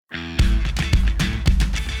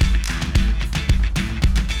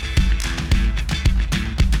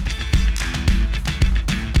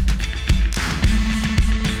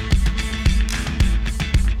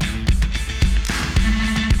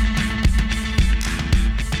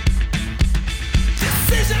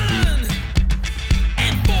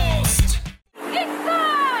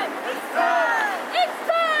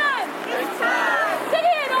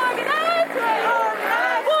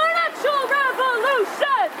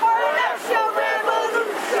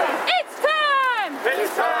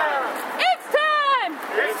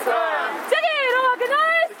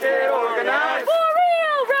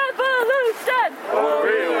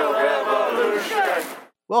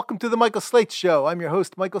to the Michael Slate Show. I'm your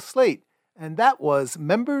host, Michael Slate, and that was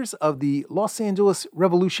members of the Los Angeles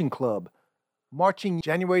Revolution Club marching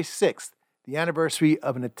January 6th, the anniversary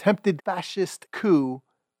of an attempted fascist coup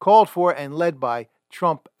called for and led by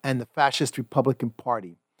Trump and the Fascist Republican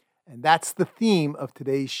Party. And that's the theme of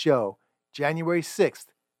today's show, January 6th,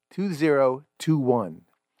 2021.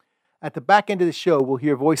 At the back end of the show, we'll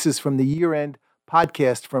hear voices from the year-end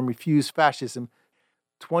podcast from Refuse Fascism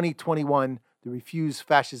 2021, the Refuse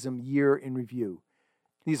Fascism Year in Review.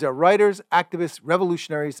 These are writers, activists,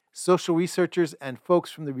 revolutionaries, social researchers, and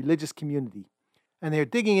folks from the religious community. And they're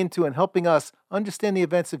digging into and helping us understand the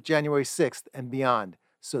events of January 6th and beyond,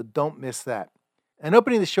 so don't miss that. And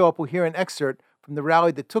opening the show up, we'll hear an excerpt from the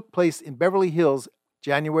rally that took place in Beverly Hills,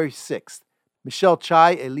 January 6th. Michelle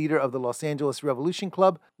Chai, a leader of the Los Angeles Revolution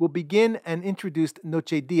Club, will begin and introduce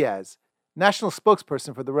Noche Diaz, national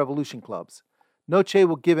spokesperson for the Revolution Clubs. Noche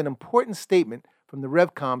will give an important statement from the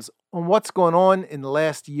RevComs on what's going on in the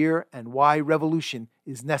last year and why revolution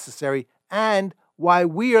is necessary and why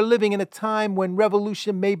we are living in a time when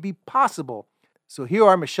revolution may be possible. So here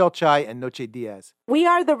are Michelle Chai and Noche Diaz. We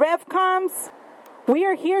are the RevComs. We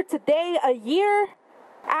are here today, a year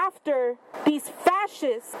after these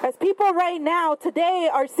fascists, as people right now today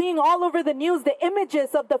are seeing all over the news the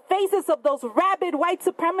images of the faces of those rabid white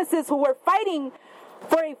supremacists who were fighting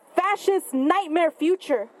for a fascist nightmare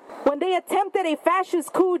future when they attempted a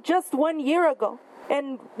fascist coup just 1 year ago.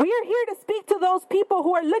 And we are here to speak to those people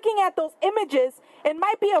who are looking at those images and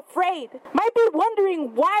might be afraid, might be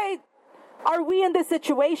wondering, why are we in this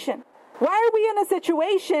situation? Why are we in a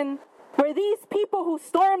situation where these people who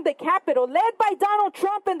stormed the Capitol, led by Donald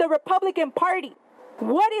Trump and the Republican Party,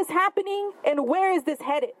 what is happening and where is this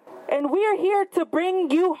headed? And we're here to bring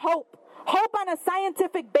you hope on a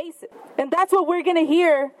scientific basis. And that's what we're going to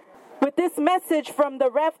hear with this message from the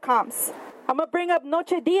RevComs. I'm going to bring up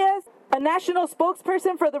Noche Diaz, a national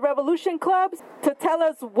spokesperson for the Revolution Clubs, to tell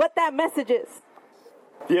us what that message is.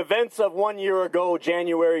 The events of 1 year ago,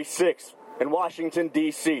 January 6th, in Washington,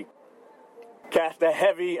 D.C., cast a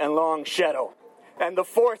heavy and long shadow. And the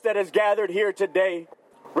force that is gathered here today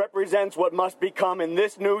represents what must become in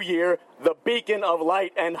this new year the beacon of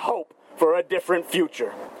light and hope for a different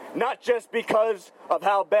future. Not just because of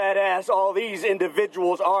how badass all these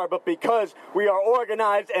individuals are, but because we are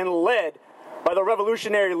organized and led by the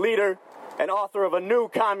revolutionary leader and author of A New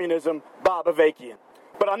Communism, Bob Avakian.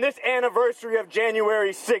 But on this anniversary of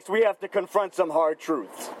January 6th, we have to confront some hard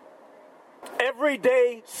truths. Every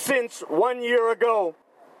day since 1 year ago,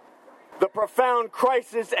 the profound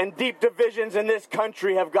crisis and deep divisions in this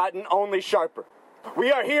country have gotten only sharper.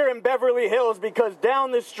 We are here in Beverly Hills because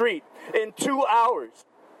down the street, in 2 hours,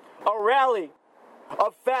 a rally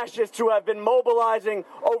of fascists who have been mobilizing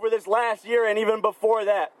over this last year and even before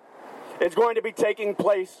that is going to be taking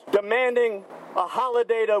place, demanding a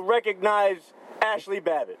holiday to recognize Ashley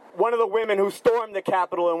Babbitt, one of the women who stormed the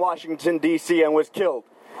Capitol in Washington, D.C. and was killed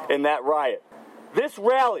in that riot. This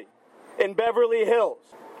rally in Beverly Hills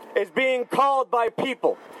is being called by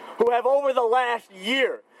people who have over the last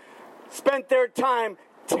year spent their time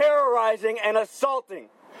terrorizing and assaulting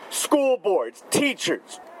school boards,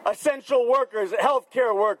 teachers, essential workers,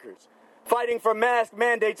 healthcare workers, fighting for mask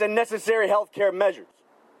mandates and necessary healthcare measures.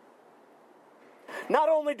 Not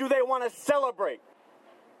only do they want to celebrate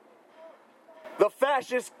the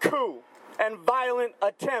fascist coup and violent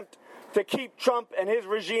attempt to keep Trump and his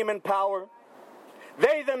regime in power,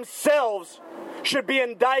 they themselves should be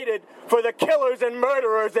indicted for the killers and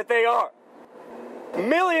murderers that they are.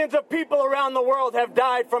 Millions of people around the world have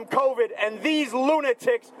died from COVID, and these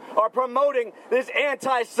lunatics are promoting this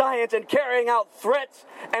anti-science and carrying out threats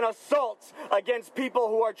and assaults against people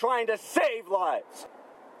who are trying to save lives.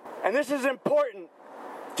 And this is important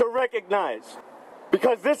to recognize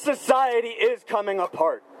because this society is coming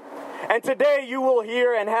apart. And today you will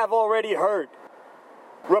hear and have already heard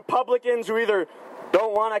Republicans who either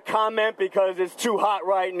don't want to comment because it's too hot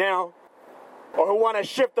right now, or who want to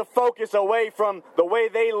shift the focus away from the way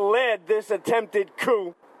they led this attempted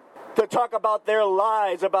coup to talk about their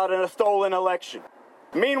lies about a stolen election.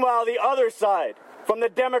 Meanwhile, the other side, from the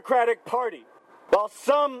Democratic Party, while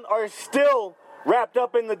some are still wrapped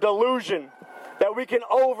up in the delusion that we can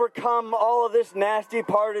overcome all of this nasty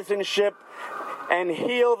partisanship and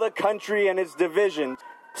heal the country and its divisions,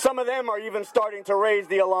 some of them are even starting to raise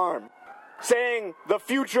the alarm, saying the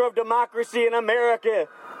future of democracy in America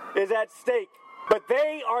is at stake. But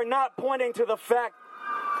they are not pointing to the fact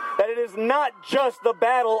that it is not just the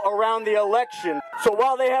battle around the election. So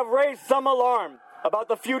while they have raised some alarm about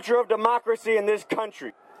the future of democracy in this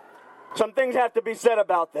country, some things have to be said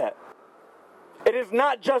about that. It is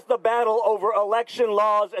not just the battle over election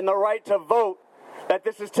laws and the right to vote that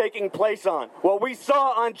this is taking place on. What we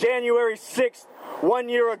saw on January 6th, 1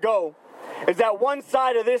 year ago, is that one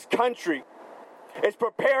side of this country is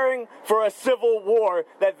preparing for a civil war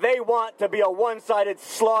that they want to be a one-sided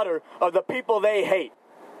slaughter of the people they hate.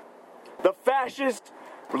 The fascists,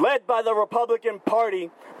 led by the Republican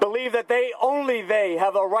Party, believe that only they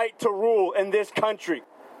have a right to rule in this country,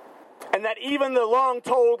 and that even the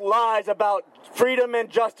long-told lies about freedom and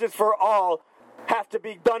justice for all have to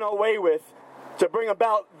be done away with to bring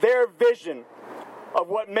about their vision of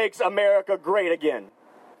what makes America great again.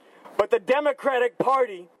 But the Democratic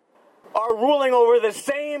Party are ruling over the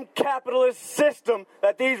same capitalist system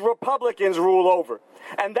that these Republicans rule over.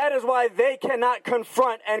 And that is why they cannot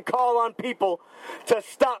confront and call on people to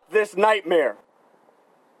stop this nightmare.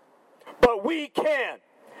 But we can,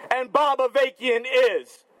 and Bob Avakian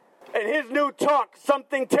is. And his new talk,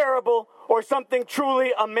 Something Terrible or Something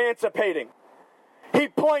Truly Emancipating. He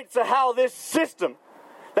points to how this system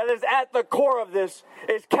that is at the core of this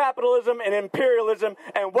is capitalism and imperialism,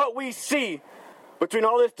 and what we see between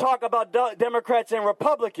all this talk about Democrats and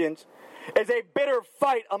Republicans is a bitter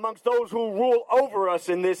fight amongst those who rule over us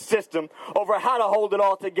in this system over how to hold it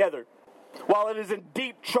all together, while it is in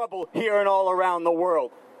deep trouble here and all around the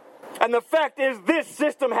world. And the fact is, this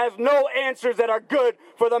system has no answers that are good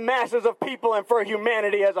for the masses of people and for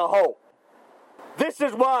humanity as a whole. This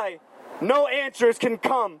is why no answers can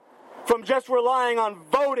come from just relying on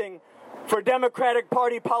voting for Democratic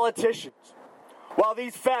Party politicians, while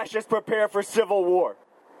these fascists prepare for civil war.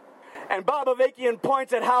 And Bob Avakian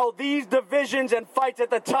points at how these divisions and fights at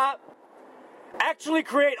the top actually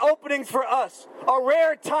create openings for us, a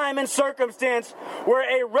rare time and circumstance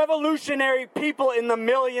where a revolutionary people in the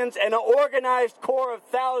millions and an organized core of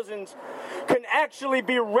thousands can actually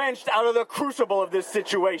be wrenched out of the crucible of this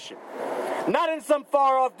situation. Not in some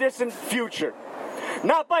far-off distant future.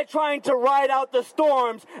 Not by trying to ride out the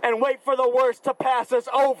storms and wait for the worst to pass us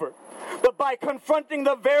over, but by confronting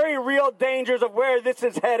the very real dangers of where this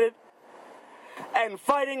is headed and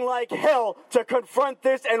fighting like hell to confront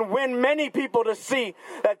this and win many people to see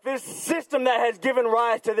that this system that has given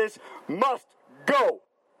rise to this must go.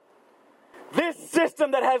 This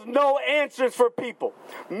system that has no answers for people.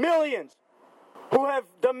 Millions who have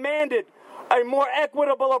demanded a more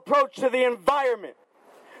equitable approach to the environment.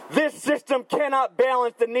 This system cannot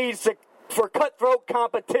balance the needs for cutthroat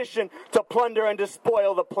competition to plunder and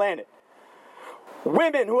despoil the planet.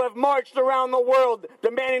 Women who have marched around the world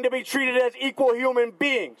demanding to be treated as equal human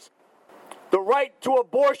beings. The right to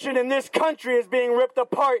abortion in this country is being ripped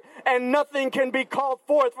apart, and nothing can be called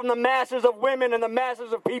forth from the masses of women and the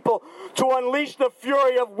masses of people to unleash the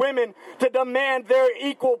fury of women to demand their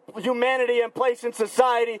equal humanity and place in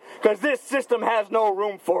society, because this system has no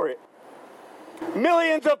room for it.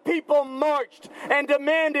 Millions of people marched and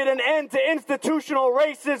demanded an end to institutional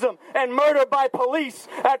racism and murder by police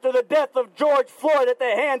after the death of George Floyd at the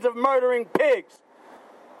hands of murdering pigs.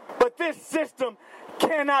 But this system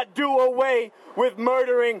cannot do away with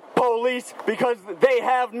murdering police because they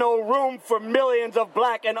have no room for millions of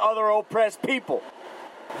black and other oppressed people.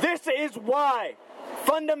 This is why,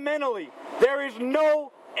 fundamentally, there is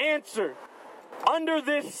no answer under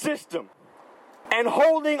this system. And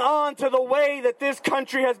holding on to the way that this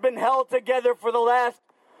country has been held together for the last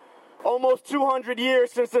almost 200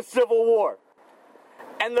 years since the Civil War.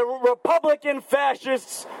 And the Republican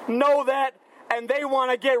fascists know that, and they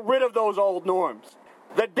want to get rid of those old norms.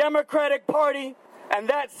 The Democratic Party and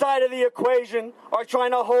that side of the equation are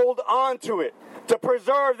trying to hold on to it, to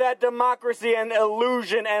preserve that democracy and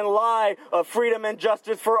illusion and lie of freedom and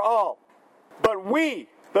justice for all. But we,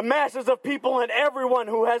 the masses of people and everyone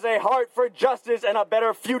who has a heart for justice and a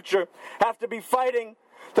better future, have to be fighting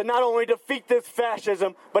to not only defeat this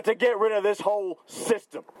fascism, but to get rid of this whole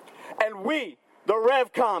system. And we, the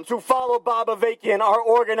RevComs who follow Bob Avakian, are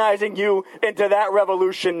organizing you into that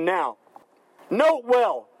revolution now. Note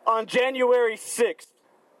well, on January 6th,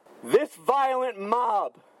 this violent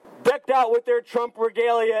mob, decked out with their Trump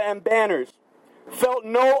regalia and banners, felt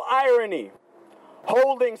no irony,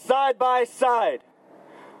 holding side by side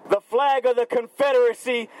the flag of the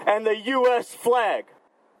Confederacy and the U.S. flag.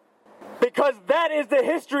 Because that is the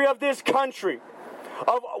history of this country,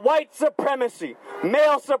 of white supremacy,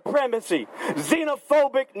 male supremacy,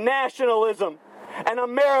 xenophobic nationalism, and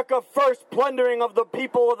America first plundering of the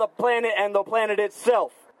people of the planet and the planet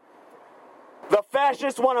itself. The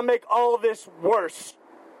fascists want to make all of this worse.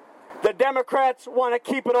 The Democrats want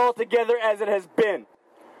to keep it all together as it has been.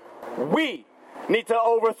 We need to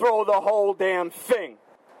overthrow the whole damn thing.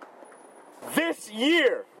 This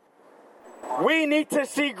year We need to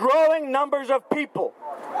see growing numbers of people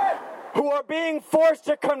who are being forced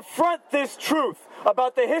to confront this truth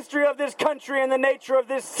about the history of this country and the nature of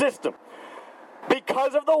this system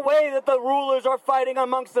because of the way that the rulers are fighting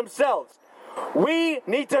amongst themselves. We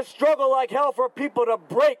need to struggle like hell for people to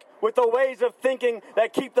break with the ways of thinking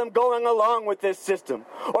that keep them going along with this system,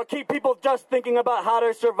 or keep people just thinking about how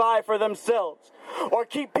to survive for themselves, or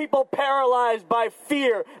keep people paralyzed by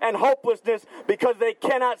fear and hopelessness because they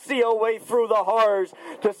cannot see a way through the horrors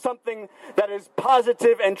to something that is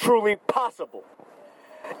positive and truly possible.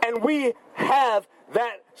 And we have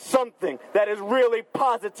that something that is really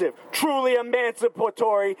positive, truly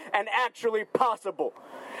emancipatory, and actually possible.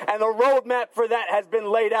 And the roadmap for that has been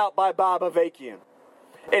laid out by Bob Avakian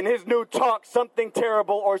in his new talk, Something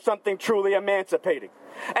Terrible or Something Truly Emancipating.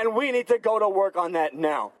 And we need to go to work on that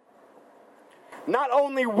now. Not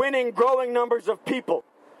only winning growing numbers of people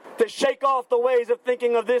to shake off the ways of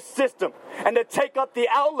thinking of this system and to take up the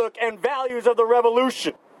outlook and values of the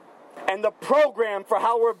revolution and the program for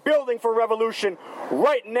how we're building for revolution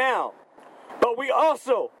right now, but we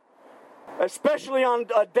also, especially on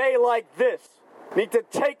a day like this, need to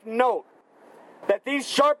take note that these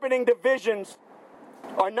sharpening divisions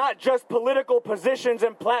are not just political positions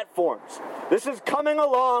and platforms. This is coming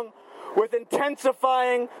along with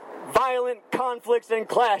intensifying violent conflicts and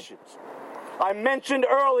clashes. I mentioned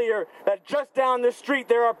earlier that just down the street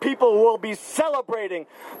there are people who will be celebrating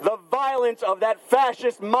the violence of that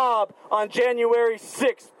fascist mob on January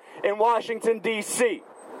 6th in Washington, D.C.,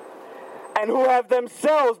 and who have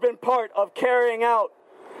themselves been part of carrying out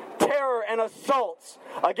terror and assaults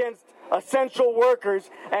against essential workers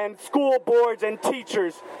and school boards and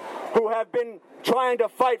teachers who have been trying to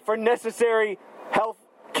fight for necessary health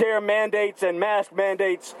care mandates and mask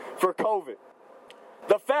mandates for COVID.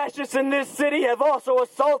 The fascists in this city have also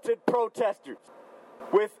assaulted protesters,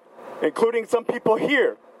 including some people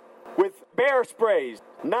here, with bear sprays,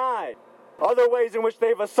 knives, other ways in which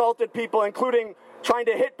they've assaulted people, including trying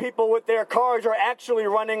to hit people with their cars or actually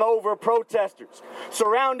running over protesters,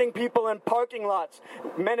 surrounding people in parking lots,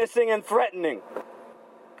 menacing and threatening.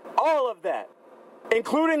 All of that,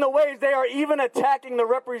 including the ways they are even attacking the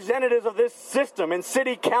representatives of this system in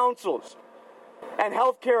city councils and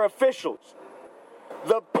healthcare officials.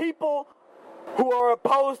 The people who are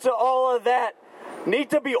opposed to all of that need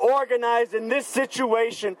to be organized in this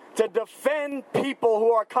situation to defend people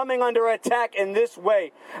who are coming under attack in this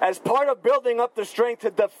way as part of building up the strength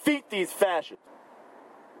to defeat these fascists.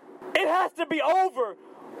 It has to be over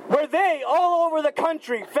where they, all over the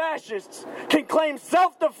country, fascists, can claim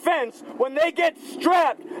self-defense when they get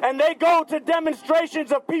strapped and they go to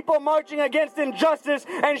demonstrations of people marching against injustice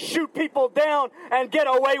and shoot people down and get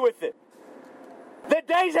away with it. The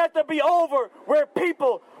days have to be over where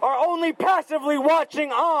people are only passively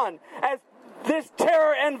watching on as this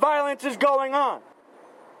terror and violence is going on.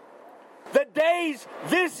 The days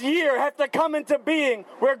this year have to come into being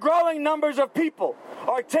where growing numbers of people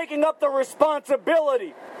are taking up the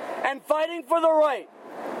responsibility and fighting for the right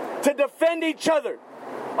to defend each other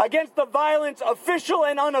against the violence, official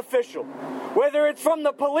and unofficial, whether it's from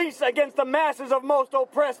the police against the masses of most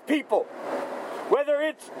oppressed people, whether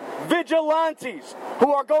it's vigilantes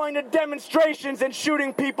who are going to demonstrations and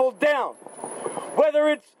shooting people down, whether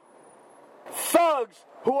it's thugs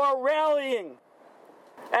who are rallying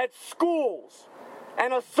at schools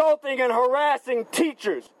and assaulting and harassing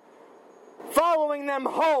teachers, following them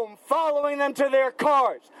home, following them to their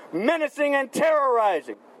cars, menacing and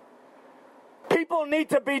terrorizing. People need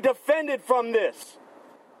to be defended from this.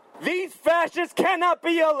 These fascists cannot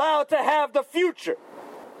be allowed to have the future.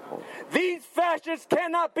 These fascists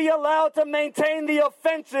cannot be allowed to maintain the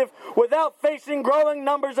offensive without facing growing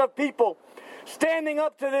numbers of people standing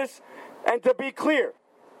up to this. And to be clear,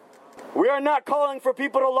 we are not calling for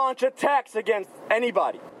people to launch attacks against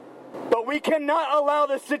anybody. But we cannot allow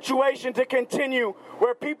the situation to continue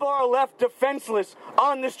where people are left defenseless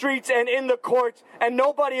on the streets and in the courts, and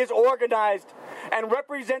nobody is organized and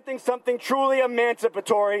representing something truly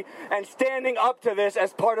emancipatory and standing up to this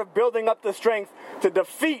as part of building up the strength to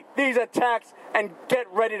defeat these attacks and get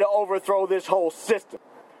ready to overthrow this whole system.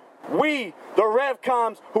 We, the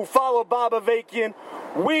RevComs who follow Bob Avakian,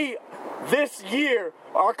 we this year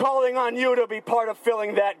are calling on you to be part of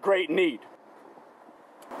filling that great need.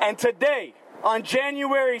 And today, on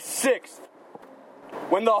January 6th,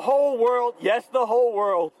 when the whole world, yes, the whole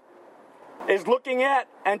world, is looking at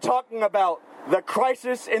and talking about the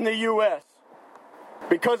crisis in the U.S.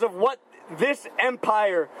 because of what this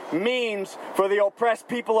empire means for the oppressed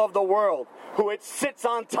people of the world, who it sits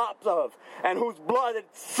on top of and whose blood it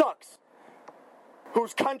sucks.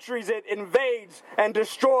 whose countries it invades and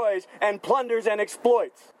destroys and plunders and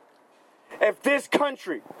exploits. If this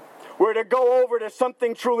country were to go over to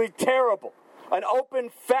something truly terrible, an open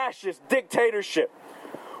fascist dictatorship,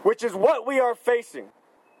 which is what we are facing,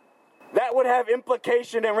 that would have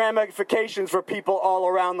implications and ramifications for people all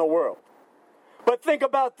around the world. But think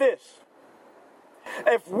about this.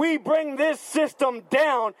 If we bring this system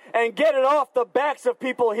down and get it off the backs of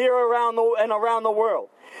people here around the world,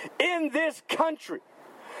 in this country,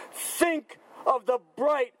 think of the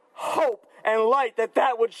bright hope and light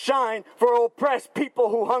that would shine for oppressed people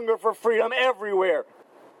who hunger for freedom everywhere.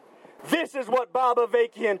 This is what Bob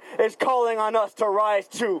Avakian is calling on us to rise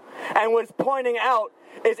to, and was pointing out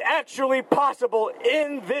is actually possible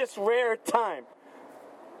in this rare time.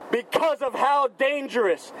 Because of how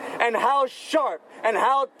dangerous and how sharp and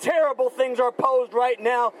how terrible things are posed right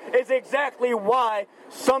now is exactly why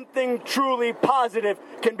something truly positive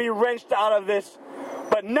can be wrenched out of this,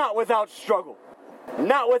 but not without struggle,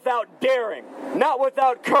 not without daring, not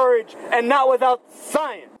without courage, and not without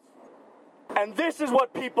science. And this is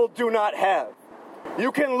what people do not have.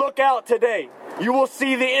 You can look out today. You will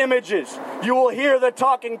see the images. You will hear the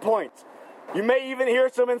talking points. You may even hear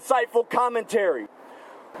some insightful commentary.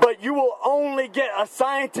 But you will only get a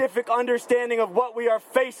scientific understanding of what we are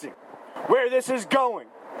facing, where this is going,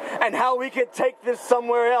 and how we could take this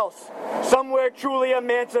somewhere else, somewhere truly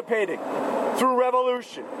emancipating, through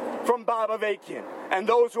revolution, from Bob Avakian and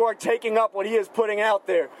those who are taking up what he is putting out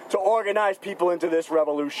there to organize people into this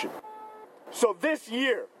revolution. So this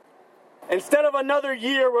year, instead of another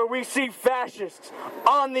year where we see fascists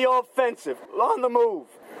on the offensive, on the move,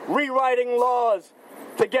 rewriting laws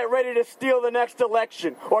to get ready to steal the next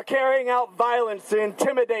election, or carrying out violence to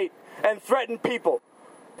intimidate and threaten people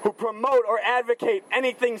who promote or advocate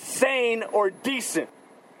anything sane or decent,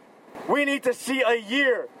 we need to see a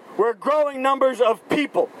year where growing numbers of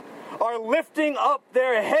people are lifting up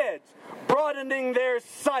their heads, broadening their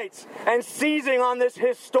sights, and seizing on this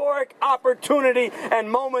historic opportunity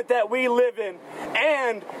and moment that we live in,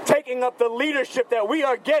 and taking up the leadership that we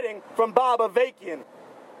are getting from Bob Avakian.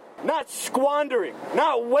 Not squandering,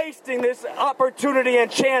 not wasting this opportunity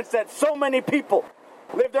and chance that so many people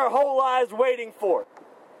live their whole lives waiting for.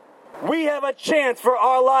 We have a chance for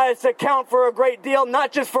our lives to count for a great deal,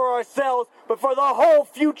 not just for ourselves, but for the whole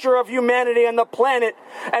future of humanity and the planet.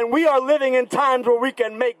 And we are living in times where we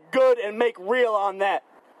can make good and make real on that.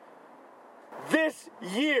 This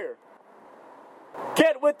year,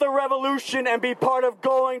 get with the revolution and be part of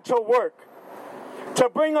going to work, to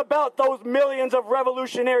bring about those millions of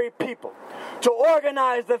revolutionary people, to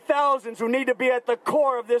organize the thousands who need to be at the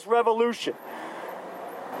core of this revolution,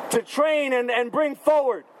 to train and bring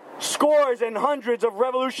forward scores and hundreds of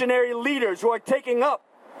revolutionary leaders who are taking up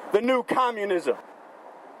the new communism.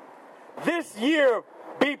 This year,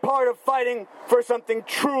 be part of fighting for something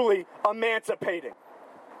truly emancipating.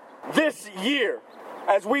 This year,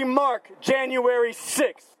 as we mark January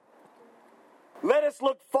 6th, let us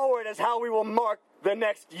look forward as how we will mark the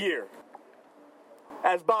next year.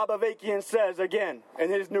 As Bob Avakian says again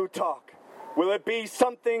in his new talk, will it be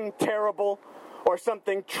something terrible or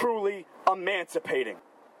something truly emancipating?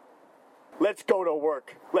 Let's go to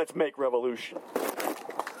work. Let's make revolution.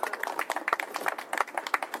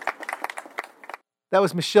 That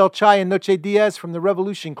was Michelle Chai and Noche Diaz from the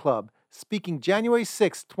Revolution Club, speaking January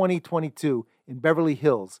 6, 2022 in Beverly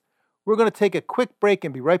Hills. We're going to take a quick break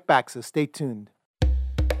and be right back, so stay tuned.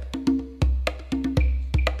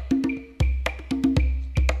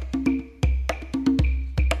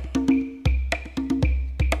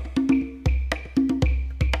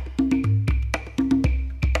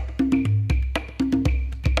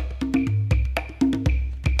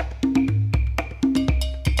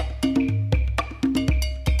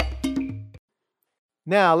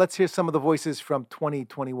 Now, let's hear some of the voices from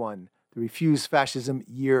 2021, the Refuse Fascism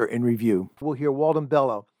Year in Review. We'll hear Walden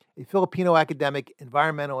Bello, a Filipino academic,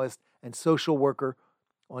 environmentalist, and social worker,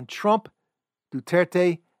 on Trump,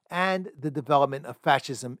 Duterte, and the development of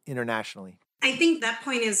fascism internationally. I think that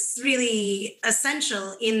point is really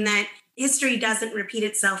essential in that history doesn't repeat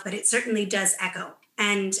itself, but it certainly does echo.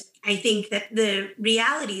 And I think that the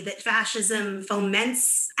reality that fascism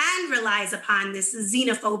foments and relies upon this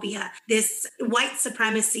xenophobia, this white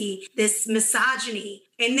supremacy, this misogyny,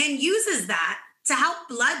 and then uses that to help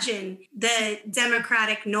bludgeon the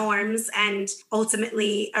democratic norms and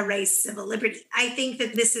ultimately erase civil liberty. I think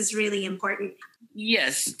that this is really important.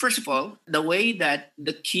 Yes. First of all, the way that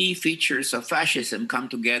the key features of fascism come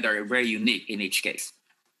together are very unique in each case.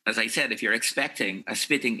 As I said, if you're expecting a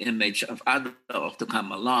spitting image of Adolf to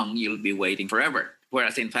come along, you'll be waiting forever.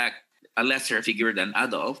 Whereas, in fact, a lesser figure than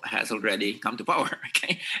Adolf has already come to power.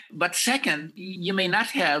 Okay, but second, you may not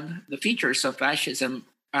have the features of fascism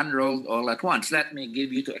unrolled all at once. Let me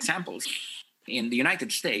give you two examples. In the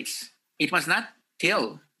United States, it was not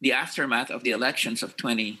till the aftermath of the elections of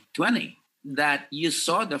 2020 that you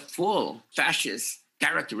saw the full fascist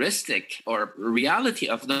characteristic or reality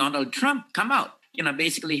of Donald Trump come out.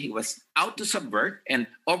 Basically, he was out to subvert and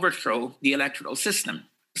overthrow the electoral system.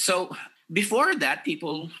 So before that,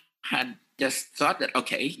 people had just thought that,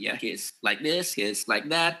 okay, yeah, he's like this, he's like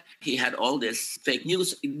that. He had all this fake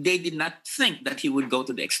news. They did not think that he would go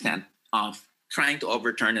to the extent of trying to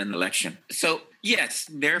overturn an election. So yes,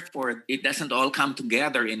 therefore, it doesn't all come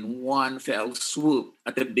together in one fell swoop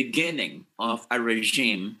at the beginning of a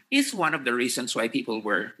regime is one of the reasons why people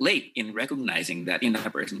were late in recognizing that in a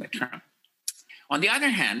person like Trump. On the other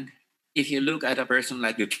hand, if you look at a person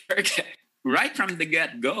like Duterte, right from the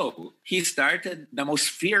get-go, he started the most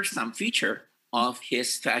fearsome feature of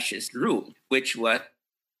his fascist rule, which was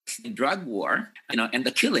the drug war, and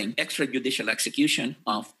the killing, extrajudicial execution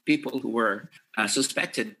of people who were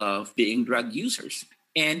suspected of being drug users.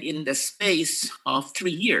 And in the space of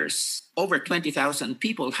 3 years, over 20,000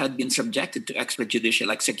 people had been subjected to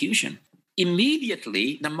extrajudicial execution.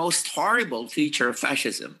 Immediately, the most horrible feature of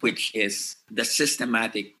fascism, which is the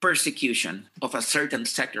systematic persecution of a certain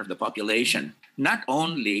sector of the population, not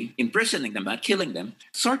only imprisoning them, but killing them,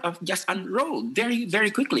 sort of just unrolled very, very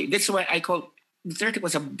quickly. That's why I call Duterte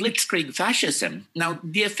was a blitzkrieg fascism. Now,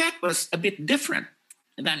 the effect was a bit different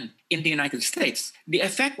than in the United States. The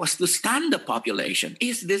effect was to stun the population.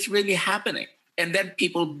 Is this really happening? And then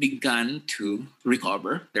people began to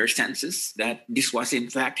recover their senses that this was in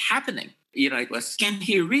fact happening. It was, can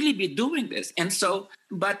he really be doing this? And so,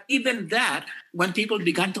 but even that, when people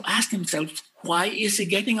began to ask themselves, why is he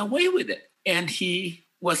getting away with it? And he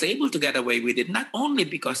was able to get away with it, not only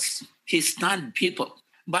because he stunned people,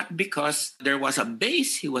 but because there was a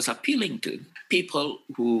base he was appealing to, people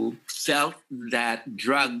who felt that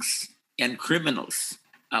drugs and criminals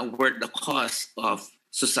were the cause of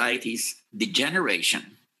society's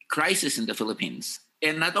degeneration, crisis in the Philippines.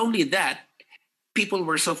 And not only that, people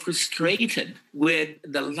were so frustrated with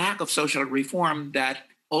the lack of social reform that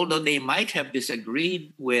although they might have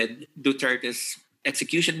disagreed with Duterte's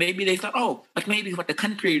execution, maybe they thought, but maybe what the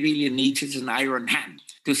country really needs is an iron hand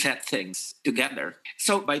to set things together.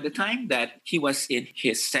 So by the time that he was in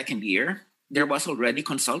his second year, there was already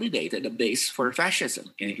consolidated a base for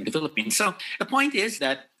fascism in the Philippines. So the point is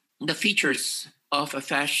that the features of a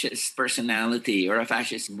fascist personality or a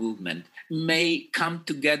fascist movement may come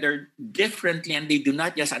together differently, and they do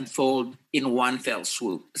not just unfold in one fell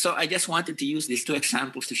swoop. So I just wanted to use these two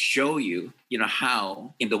examples to show you,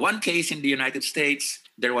 how in the one case in the United States,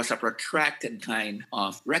 there was a protracted kind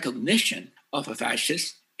of recognition of a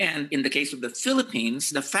fascist. And in the case of the Philippines,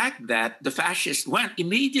 the fact that the fascists went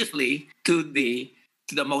immediately to the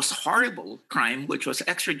most horrible crime, which was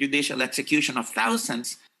extrajudicial execution of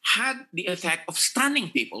thousands, had the effect of stunning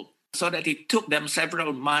people so that it took them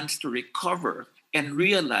several months to recover and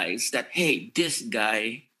realize that, hey, this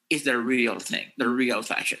guy is the real thing, the real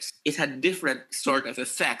fascist. It had different sort of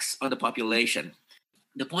effects on the population.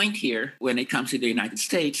 The point here, when it comes to the United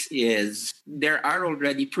States, is there are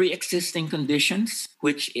already pre-existing conditions,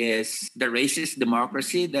 which is the racist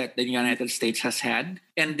democracy that the United States has had.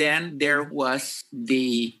 And then there was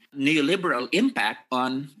the neoliberal impact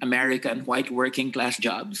on American white working class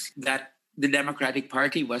jobs that the Democratic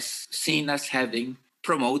Party was seen as having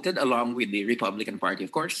promoted along with the Republican Party,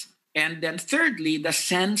 of course. And then thirdly, the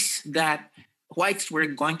sense that whites were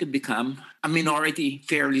going to become a minority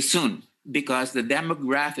fairly soon, because the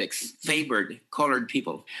demographics favored colored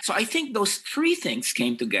people. So I think those three things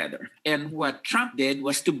came together. And what Trump did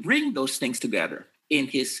was to bring those things together in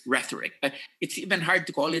his rhetoric. It's even hard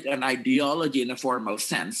to call it an ideology in a formal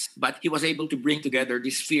sense, but he was able to bring together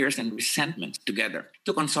these fears and resentments together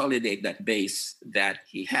to consolidate that base that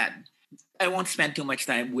he had. I won't spend too much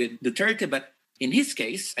time with Duterte, but in his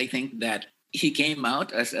case, I think that he came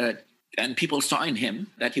out and people saw in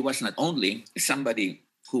him that he was not only somebody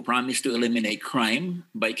who promised to eliminate crime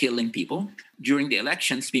by killing people. During the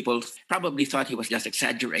elections, people probably thought he was just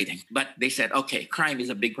exaggerating. But they said, okay, crime is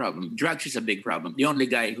a big problem. Drugs is a big problem. The only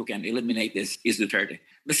guy who can eliminate this is Duterte.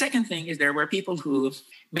 The second thing is there were people who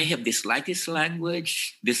may have disliked his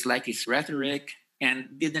language, disliked his rhetoric, and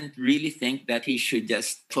didn't really think that he should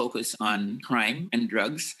just focus on crime and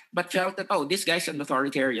drugs, but felt that, this guy's an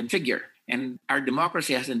authoritarian figure. And our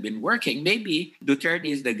democracy hasn't been working. Maybe Duterte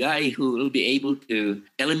is the guy who will be able to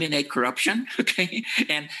eliminate corruption, okay?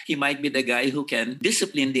 And he might be the guy who can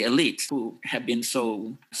discipline the elites who have been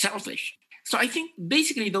so selfish. So I think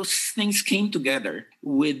basically those things came together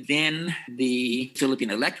within the Philippine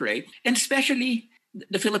electorate, and especially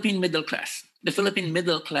the Philippine middle class. The Philippine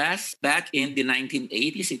middle class back in the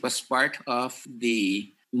 1980s, it was part of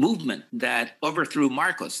the movement that overthrew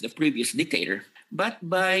Marcos, the previous dictator. But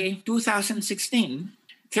by 2016,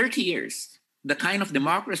 30 years, the kind of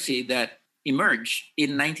democracy that emerged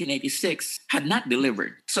in 1986 had not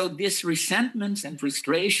delivered. So these resentments and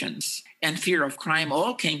frustrations and fear of crime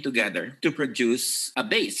all came together to produce a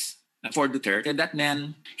base for Duterte that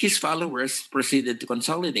then his followers proceeded to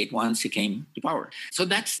consolidate once he came to power. So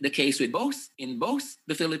that's the case with in both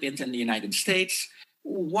the Philippines and the United States.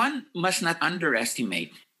 One must not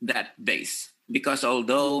underestimate that base. Because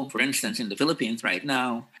although, for instance, in the Philippines right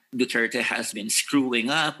now, Duterte has been screwing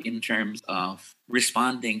up in terms of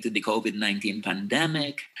responding to the COVID-19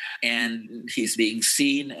 pandemic, and he's being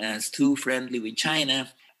seen as too friendly with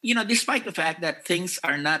China, despite the fact that things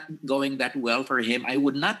are not going that well for him, I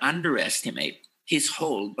would not underestimate his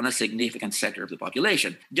hold on a significant sector of the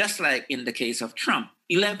population. Just like in the case of Trump,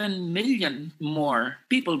 11 million more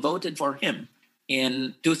people voted for him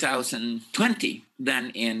in 2020 than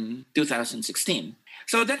in 2016.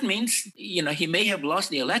 So that means, he may have lost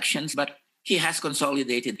the elections, but he has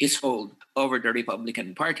consolidated his hold over the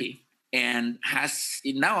Republican Party and has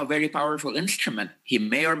now a very powerful instrument. He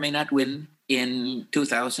may or may not win in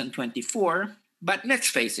 2024, but let's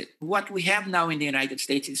face it, what we have now in the United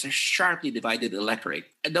States is a sharply divided electorate.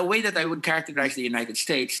 The way that I would characterize the United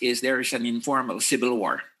States is there is an informal civil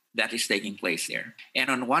war that is taking place there. And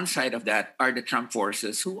on one side of that are the Trump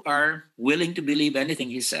forces who are willing to believe anything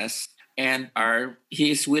he says and are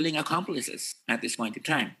his willing accomplices at this point in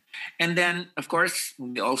time. And then, of course,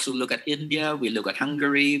 we also look at India, we look at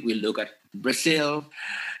Hungary, we look at Brazil,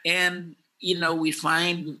 and, we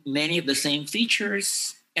find many of the same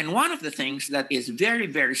features. And one of the things that is very,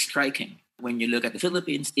 very striking when you look at the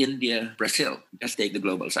Philippines, India, Brazil, just take the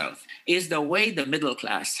global south, is the way the middle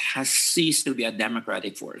class has ceased to be a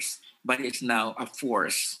democratic force, but it's now a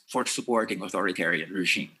force for supporting authoritarian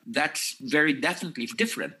regime. That's very definitely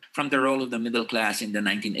different from the role of the middle class in the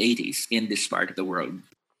 1980s in this part of the world.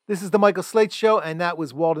 This is the Michael Slate Show, and that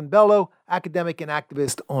was Walden Bello, academic and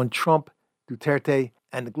activist on Trump, Duterte,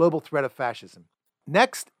 and the global threat of fascism.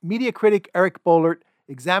 Next, media critic Eric Boehlert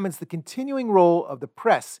examines the continuing role of the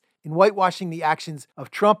press in whitewashing the actions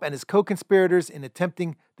of Trump and his co-conspirators in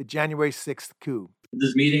attempting the January 6th coup.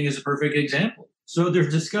 This meeting is a perfect example. So they're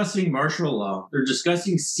discussing martial law. They're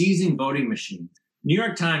discussing seizing voting machines. New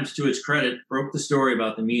York Times, to its credit, broke the story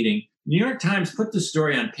about the meeting. New York Times put the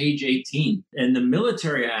story on page 18. And the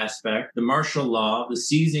military aspect, the martial law, the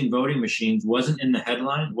seizing voting machines wasn't in the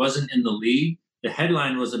headline, wasn't in the lead. The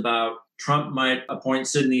headline was about Trump might appoint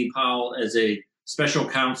Sidney Powell as a special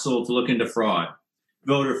counsel to look into fraud,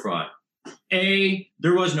 voter fraud.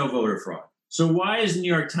 There was no voter fraud. So why is the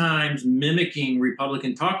New York Times mimicking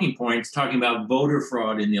Republican talking points, talking about voter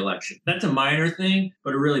fraud in the election? That's a minor thing,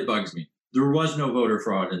 but it really bugs me. There was no voter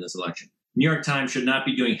fraud in this election. New York Times should not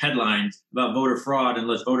be doing headlines about voter fraud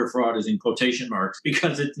unless voter fraud is in quotation marks,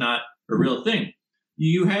 because it's not a real thing.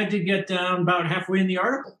 You had to get down about halfway in the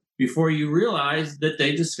article before you realized that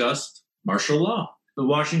they discussed martial law. The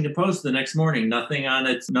Washington Post the next morning, nothing on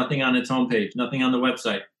its homepage, nothing on the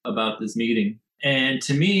website about this meeting. And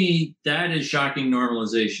to me, that is shocking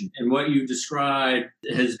normalization. And what you described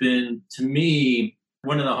has been, to me,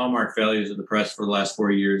 one of the hallmark failures of the press for the last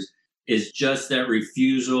 4 years is just that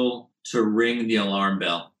refusal to ring the alarm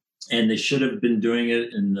bell. And they should have been doing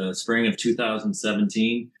it in the spring of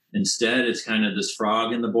 2017. Instead, it's kind of this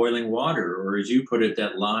frog in the boiling water, or as you put it,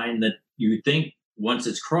 that line that you think once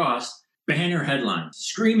it's crossed, banner headlines,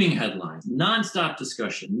 screaming headlines, nonstop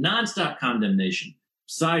discussion, nonstop condemnation.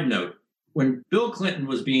 Side note, when Bill Clinton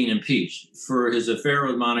was being impeached for his affair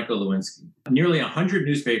with Monica Lewinsky, nearly 100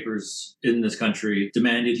 newspapers in this country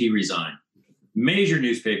demanded he resign. Major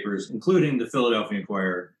newspapers, including the Philadelphia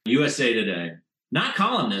Inquirer, USA Today, not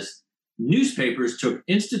columnists, newspapers took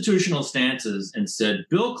institutional stances and said,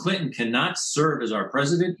 Bill Clinton cannot serve as our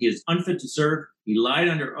president. He is unfit to serve. He lied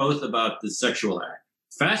under oath about the sexual act.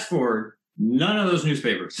 Fast forward, none of those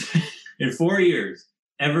newspapers in 4 years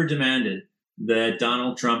ever demanded that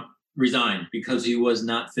Donald Trump resign because he was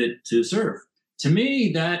not fit to serve. To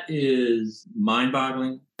me, that is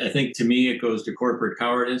mind-boggling. I think to me, it goes to corporate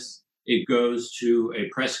cowardice. It goes to a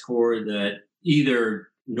press corps that either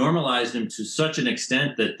normalized him to such an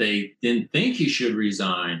extent that they didn't think he should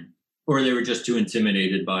resign, or they were just too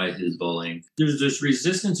intimidated by his bullying. There's this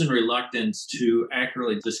resistance and reluctance to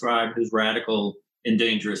accurately describe his radical and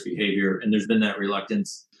dangerous behavior, and there's been that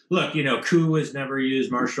reluctance. Look, coup was never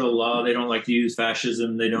used, martial law. They don't like to use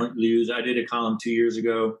fascism. I did a column 2 years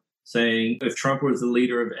ago saying if Trump was the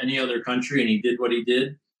leader of any other country and he did what he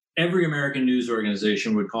did, every American news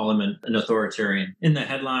organization would call him an authoritarian. In the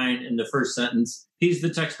headline, in the first sentence, he's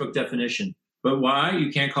the textbook definition. But why?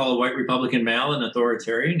 You can't call a white Republican male an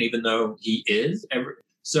authoritarian, even though he is.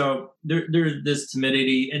 So there's this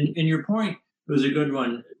timidity. And your point was a good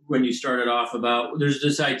one when you started off about there's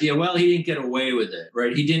this idea, well, he didn't get away with it,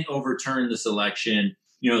 right? He didn't overturn this election.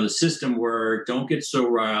 The system worked. Don't get so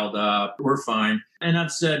riled up. We're fine. And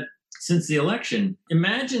I've said since the election,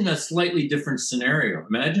 imagine a slightly different scenario.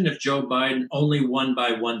 Imagine if Joe Biden only won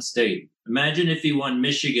by one state. Imagine if he won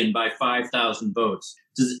Michigan by 5,000 votes.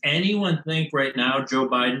 Does anyone think right now Joe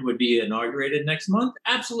Biden would be inaugurated next month?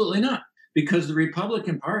 Absolutely not. Because the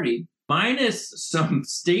Republican Party, minus some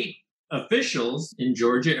state officials in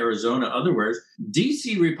Georgia, Arizona, otherwise,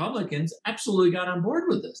 DC Republicans absolutely got on board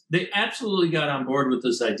with this. They absolutely got on board with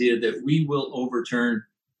this idea that we will overturn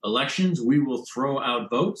elections. We will throw out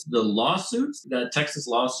votes. The lawsuits, that Texas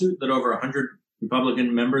lawsuit that over 100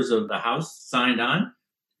 Republican members of the House signed on,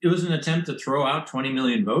 it was an attempt to throw out 20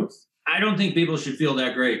 million votes. I don't think people should feel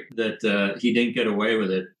that great that he didn't get away with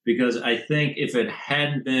it, because I think if it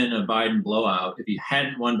hadn't been a Biden blowout, if he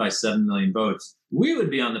hadn't won by 7 million votes, we would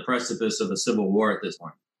be on the precipice of a civil war at this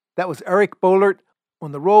point. That was Eric Boehlert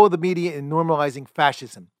on the role of the media in normalizing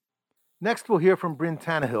fascism. Next, we'll hear from Bryn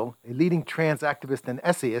Tannehill, a leading trans activist and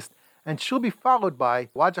essayist, and she'll be followed by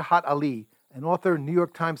Wajahat Ali, an author, New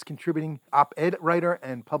York Times contributing op-ed writer,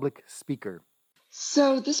 and public speaker.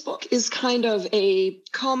 So this book is kind of a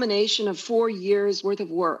culmination of 4 years worth of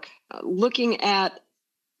work, looking at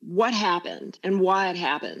what happened and why it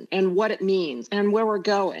happened and what it means and where we're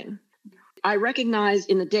going. I recognized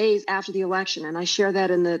in the days after the election, and I share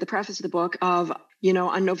that in the preface of the book, of,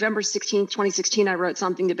 on November 16th, 2016, I wrote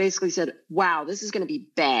something that basically said, wow, this is going to be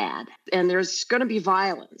bad. And there's going to be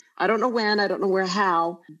violence. I don't know when, I don't know where,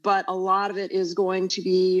 how, but a lot of it is going to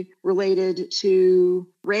be related to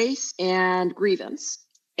race and grievance.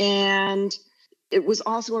 And it was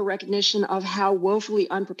also a recognition of how woefully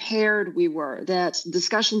unprepared we were, that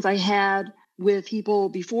discussions I had with people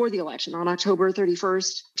before the election on October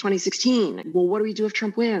 31st, 2016. Well, what do we do if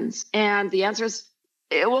Trump wins? And the answer is,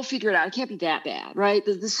 we'll figure it out. It can't be that bad, right?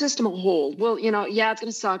 The system will hold. Well, yeah, it's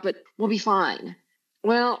going to suck, but we'll be fine.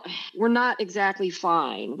 Well, we're not exactly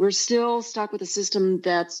fine. We're still stuck with a system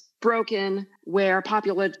that's broken, where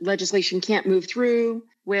popular legislation can't move through,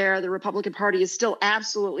 where the Republican Party is still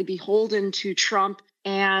absolutely beholden to Trump.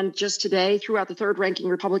 And just today, threw out the third-ranking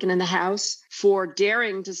Republican in the House for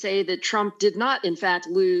daring to say that Trump did not, in fact,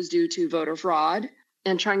 lose due to voter fraud,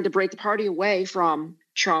 and trying to break the party away from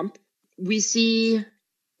Trump. We see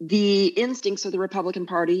the instincts of the Republican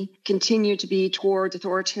Party continue to be towards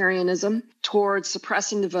authoritarianism, towards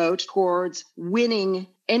suppressing the vote, towards winning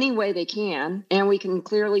any way they can. And we can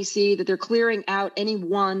clearly see that they're clearing out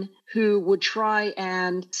anyone who would try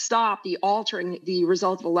and stop the altering the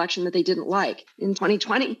result of election that they didn't like. In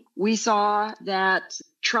 2020, we saw that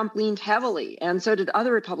Trump leaned heavily, and so did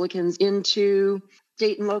other Republicans, into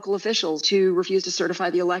state and local officials to refuse to certify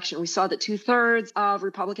the election. We saw that 2/3 of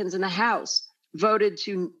Republicans in the House voted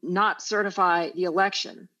to not certify the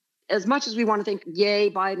election. As much as we want to think, yay,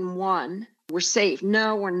 Biden won, we're safe.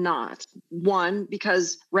 No, we're not. One,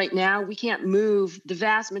 because right now we can't move the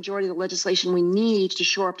vast majority of the legislation we need to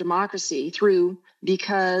shore up democracy through,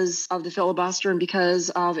 because of the filibuster and because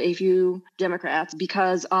of a few Democrats,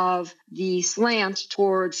 because of the slant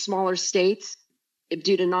towards smaller states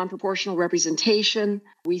due to non-proportional representation.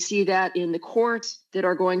 We see that in the courts that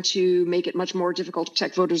are going to make it much more difficult to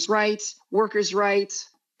protect voters' rights, workers' rights,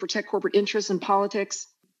 protect corporate interests in politics.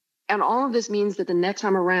 And all of this means that the next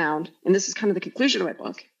time around, and this is kind of the conclusion of my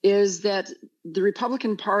book, is that the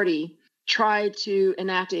Republican Party tried to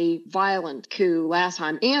enact a violent coup last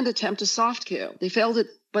time and attempt a soft coup. They failed it,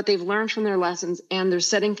 but they've learned from their lessons, and they're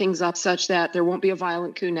setting things up such that there won't be a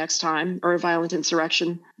violent coup next time, or a violent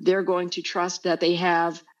insurrection. They're going to trust that they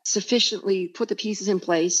have sufficiently put the pieces in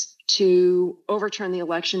place to overturn the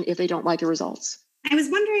election if they don't like the results. I was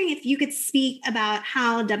wondering if you could speak about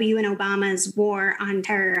how W. and Obama's war on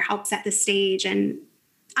terror helped set the stage and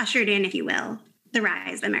ushered in, if you will, the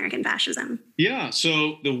rise of American fascism. Yeah,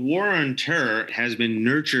 so the war on terror has been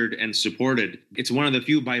nurtured and supported. It's one of the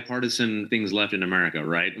few bipartisan things left in America,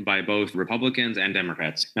 right? By both Republicans and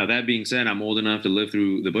Democrats. Now, that being said, I'm old enough to live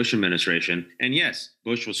through the Bush administration. And yes,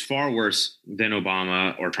 Bush was far worse than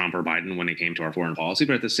Obama or Trump or Biden when it came to our foreign policy.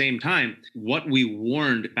 But at the same time, what we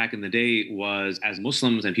warned back in the day was, as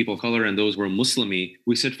Muslims and people of color and those who were Muslimi,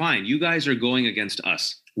 we said, fine, you guys are going against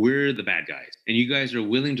us. We're the bad guys. And you guys are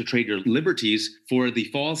willing to trade your liberties for the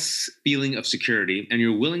false feeling of security, and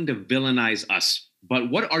you're willing to villainize us. But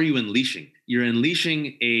what are you unleashing? You're unleashing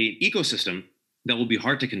an ecosystem that will be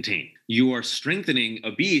hard to contain. You are strengthening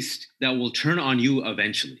a beast that will turn on you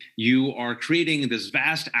eventually. You are creating this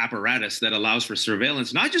vast apparatus that allows for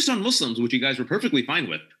surveillance, not just on Muslims, which you guys were perfectly fine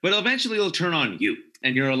with, but eventually it'll turn on you.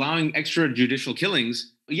 And you're allowing extrajudicial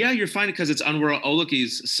killings. Yeah, you're fine because it's Anwar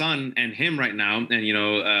al-Awlaki's son and him right now. And,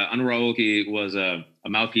 Anwar al-Awlaki was a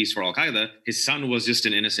mouthpiece for al-Qaeda. His son was just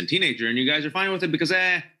an innocent teenager. And you guys are fine with it because,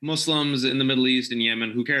 Muslims in the Middle East and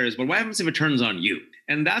Yemen, who cares? But what happens if it turns on you?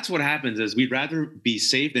 And that's what happens is we'd rather be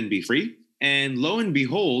safe than be free. And lo and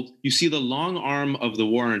behold, you see the long arm of the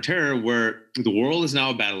war on terror where the world is now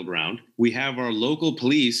a battleground. We have our local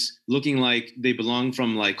police looking like they belong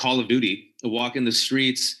from like Call of Duty, walk in the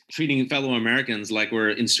streets, treating fellow Americans like we're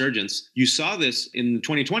insurgents. You saw this in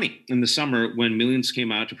 2020, in the summer, when millions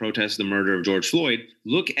came out to protest the murder of George Floyd.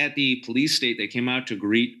 Look at the police state that came out to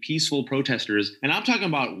greet peaceful protesters. And I'm talking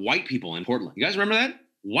about white people in Portland. You guys remember that?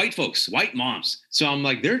 White folks, white moms. So I'm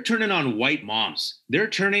like, they're turning on white moms. They're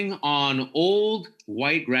turning on old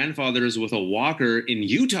white grandfathers with a walker in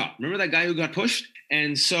Utah. Remember that guy who got pushed?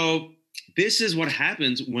 And so this is what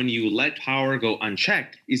happens when you let power go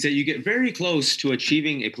unchecked, is that you get very close to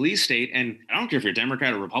achieving a police state. And I don't care if you're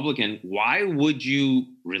Democrat or Republican, why would you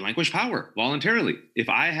relinquish power voluntarily? If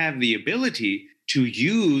I have the ability to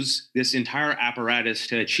use this entire apparatus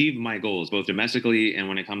to achieve my goals, both domestically and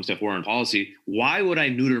when it comes to foreign policy, why would I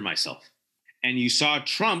neuter myself? And you saw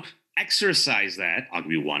Trump exercise that. I'll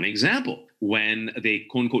give you one example. When they,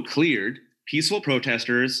 quote unquote, cleared peaceful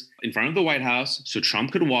protesters in front of the White House so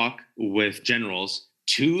Trump could walk with generals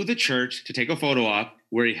to the church to take a photo op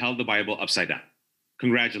where he held the Bible upside down.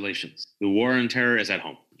 Congratulations. The war on terror is at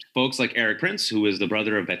home. Folks like Eric Prince, who is the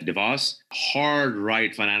brother of Betsy DeVos, hard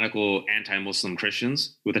right, fanatical, anti-Muslim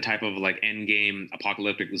Christians with a type of like endgame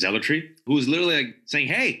apocalyptic zealotry, who's literally like saying,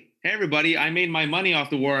 hey, everybody, I made my money off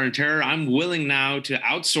the war on terror. I'm willing now to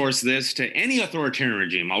outsource this to any authoritarian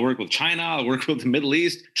regime. I'll work with China. I'll work with the Middle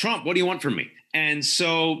East. Trump, what do you want from me? And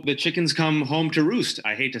so the chickens come home to roost.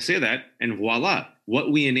 I hate to say that. And voila,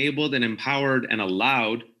 what we enabled and empowered and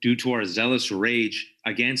allowed due to our zealous rage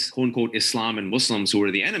against, quote unquote, Islam and Muslims who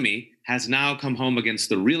are the enemy has now come home against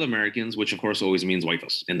the real Americans, which of course always means white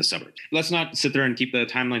folks in the suburbs. Let's not sit there and keep the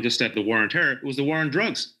timeline just at the war on terror. It was the war on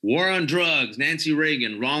drugs. War on drugs, Nancy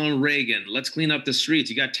Reagan, Ronald Reagan, let's clean up the streets.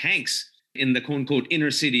 You got tanks in the quote unquote inner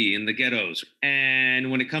city, in the ghettos. And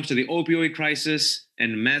when it comes to the opioid crisis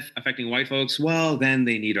and meth affecting white folks, well, then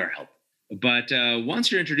they need our help. But once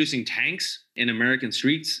you're introducing tanks in American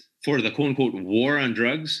streets for the quote unquote war on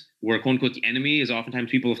drugs, where quote unquote the enemy is oftentimes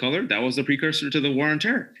people of color, that was the precursor to the war on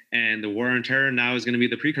terror. And the war on terror now is going to be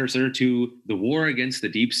the precursor to the war against the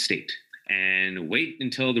deep state. And wait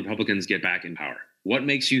until the Republicans get back in power. What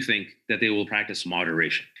makes you think that they will practice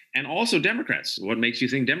moderation? And also Democrats. What makes you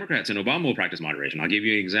think Democrats and Obama will practice moderation? I'll give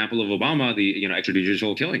you an example of Obama, the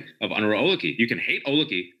extrajudicial killing of Anwar al-Awlaki. You can hate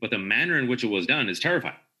Awlaki, but the manner in which it was done is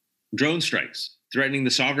terrifying. Drone strikes, threatening the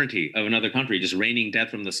sovereignty of another country, just raining death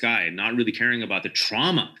from the sky, not really caring about the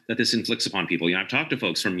trauma that this inflicts upon people. I've talked to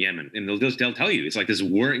folks from Yemen, and they'll tell you, it's like this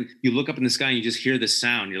whirring. You look up in the sky and you just hear this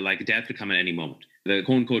sound. You're like, death could come at any moment. The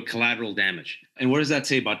quote unquote collateral damage. And what does that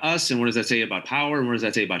say about us? And what does that say about power? And what does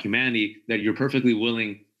that say about humanity? That you're perfectly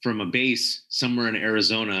willing from a base somewhere in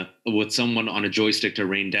Arizona with someone on a joystick to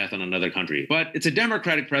rain death on another country. But it's a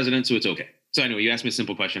Democratic president, so it's okay. So anyway, you asked me a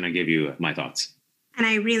simple question. I gave you my thoughts. And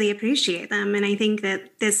I really appreciate them. And I think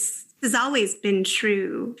that this has always been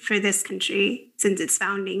true for this country since its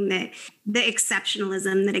founding, that the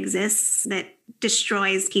exceptionalism that exists that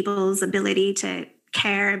destroys people's ability to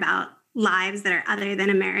care about lives that are other than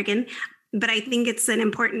American. But I think it's an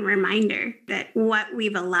important reminder that what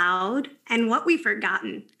we've allowed and what we've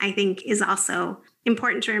forgotten, I think, is also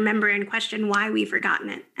important to remember and question why we've forgotten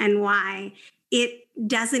it and why it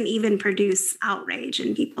doesn't even produce outrage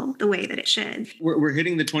in people the way that it should. We're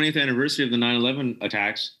hitting the 20th anniversary of the 9/11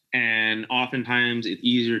 attacks. And oftentimes it's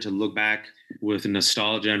easier to look back with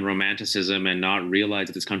nostalgia and romanticism and not realize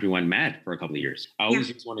that this country went mad for a couple of years. I always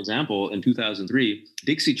use one example. In 2003,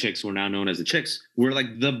 Dixie Chicks, who are now known as the Chicks, were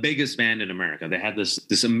like the biggest band in America. They had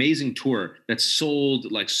this amazing tour that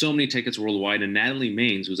sold like so many tickets worldwide. And Natalie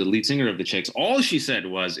Maines, who's the lead singer of the Chicks, all she said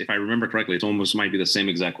was, if I remember correctly, it almost might be the same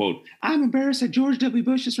exact quote, "I'm embarrassed that George W.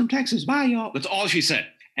 Bush is from Texas. Bye, y'all." That's all she said.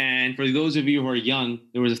 And for those of you who are young,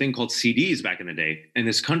 there was a thing called CDs back in the day. And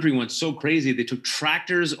this country went so crazy, they took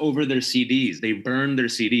tractors over their CDs. They burned their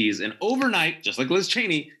CDs. And overnight, just like Liz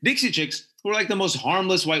Cheney, Dixie Chicks who were like the most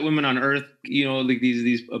harmless white women on earth, like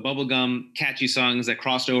these bubblegum catchy songs that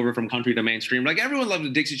crossed over from country to mainstream. Like everyone loved the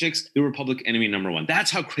Dixie Chicks. They were public enemy number one.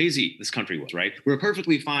 That's how crazy this country was, right? We were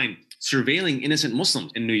perfectly fine surveilling innocent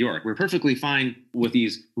Muslims in New York. We're perfectly fine with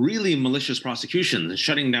these really malicious prosecutions and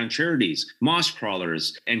shutting down charities, mosque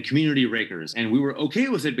crawlers, and community rakers. And we were okay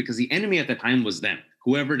with it because the enemy at the time was them.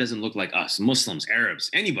 Whoever doesn't look like us, Muslims, Arabs,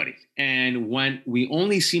 anybody. And when we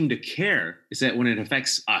only seem to care is that when it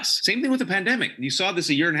affects us. Same thing with the pandemic. You saw this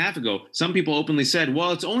a year and a half ago. Some people openly said,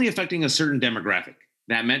 well, it's only affecting a certain demographic.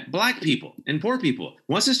 That meant Black people and poor people.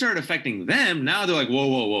 Once it started affecting them, now they're like,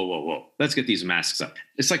 whoa. Let's get these masks up.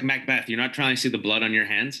 It's like Macbeth. You're not trying to see the blood on your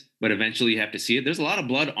hands, but eventually you have to see it. There's a lot of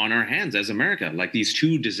blood on our hands as America, like these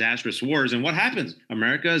two disastrous wars. And what happens?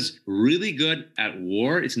 America's really good at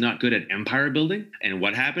war. It's not good at empire building. And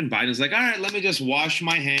what happened? Biden's like, all right, let me just wash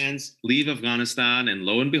my hands, leave Afghanistan. And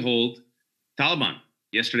lo and behold, Taliban.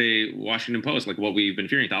 Yesterday, Washington Post, like what we've been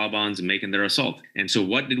fearing, Taliban's making their assault. And so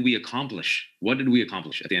what did we accomplish? What did we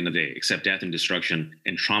accomplish at the end of the day, except death and destruction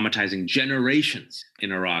and traumatizing generations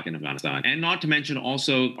in Iraq and Afghanistan? And not to mention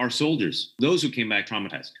also our soldiers, those who came back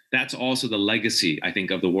traumatized. That's also the legacy, I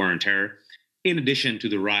think, of the war on terror, in addition to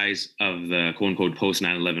the rise of the quote-unquote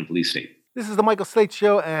post-9/11 police state. This is the Michael Slate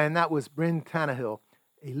Show, and that was Bryn Tannehill,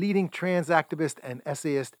 a leading trans activist and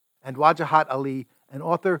essayist, and Wajahat Ali, an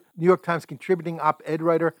author, New York Times contributing op-ed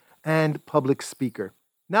writer, and public speaker.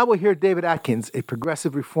 Now we'll hear David Atkins, a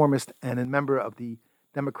progressive reformist and a member of the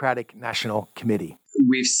Democratic National Committee.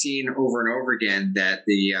 We've seen over and over again that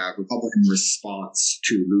the Republican response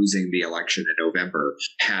to losing the election in November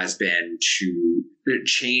has been to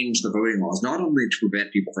change the voting laws, not only to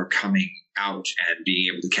prevent people from coming out and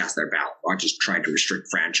being able to cast their ballot, not just trying to restrict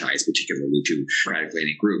franchise, particularly to radically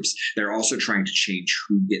leaning groups. They're also trying to change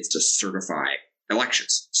who gets to certify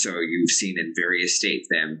elections. So you've seen in various states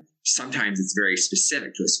them. Sometimes it's very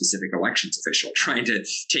specific to a specific elections official, trying to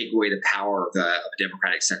take away the power of the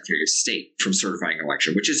Democratic Secretary of State from certifying an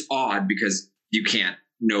election, which is odd because you can't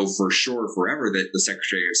know for sure forever that the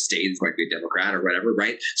Secretary of State is going to be a Democrat or whatever,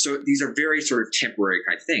 right? So these are very sort of temporary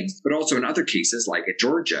kind of things. But also in other cases, like in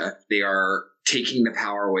Georgia, they are taking the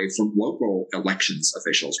power away from local elections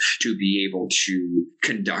officials to be able to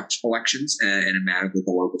conduct elections in a manner that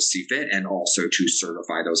the locals see fit, and also to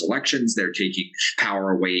certify those elections. They're taking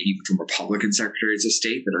power away even from Republican secretaries of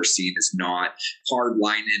state that are seen as not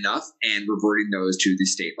hardline enough and reverting those to the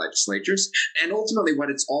state legislatures. And ultimately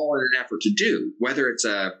what it's all in an effort to do, whether it's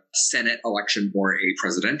a Senate election or a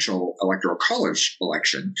presidential electoral college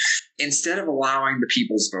election, instead of allowing the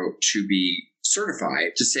people's vote to be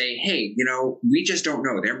certified, to say, hey, we just don't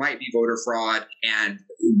know. There might be voter fraud and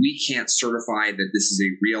we can't certify that this is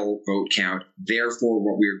a real vote count. Therefore,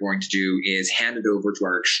 what we're going to do is hand it over to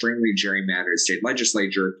our extremely gerrymandered state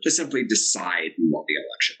legislature to simply decide who won the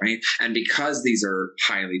election, right? And because these are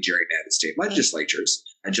highly gerrymandered state legislatures,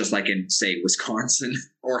 and just like in, say, Wisconsin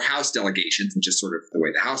or House delegations, which is sort of the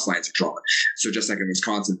way the House lines are drawn. So just like in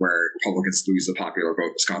Wisconsin, where Republicans lose the popular vote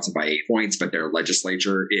in Wisconsin by 8 points, but their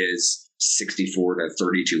legislature is 64 to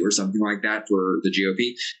 32 or something like that for the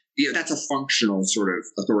GOP. That's a functional sort of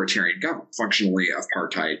authoritarian government, functionally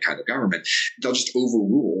apartheid kind of government. They'll just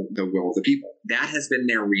overrule the will of the people. That has been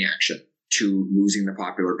their reaction to losing the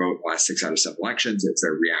popular vote the last 6 out of 7 elections. It's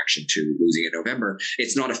their reaction to losing in November.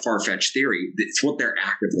 It's not a far-fetched theory. It's what they're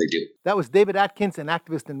actively doing. That was David Atkins, an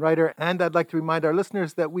activist and writer. And I'd like to remind our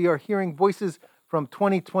listeners that we are hearing voices from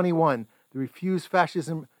 2021, the Refuse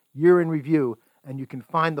Fascism Year in Review. And you can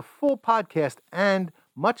find the full podcast and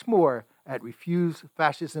much more at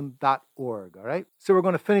refusefascism.org. All right. So we're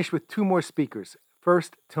going to finish with 2 more speakers.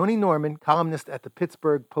 First, Tony Norman, columnist at the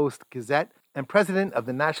Pittsburgh Post-Gazette and president of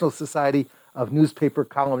the National Society of Newspaper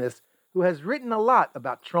Columnists, who has written a lot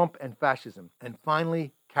about Trump and fascism. And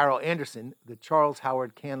finally, Carol Anderson, the Charles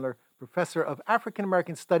Howard Candler Professor of African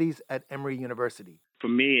American Studies at Emory University. For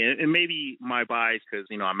me, and maybe my bias because,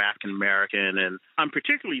 I'm African American and I'm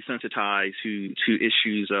particularly sensitized to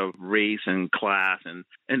issues of race and class and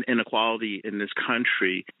inequality in this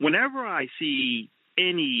country. Whenever I see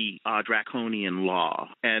any draconian law,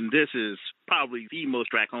 and this is probably the most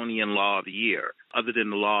draconian law of the year, other than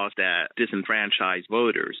the laws that disenfranchise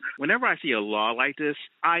voters. Whenever I see a law like this,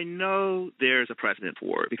 I know there's a precedent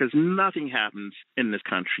for it because nothing happens in this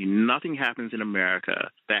country, nothing happens in America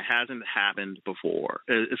that hasn't happened before.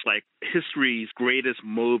 It's like history's greatest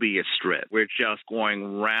Mobius strip. We're just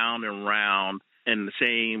going round and round in the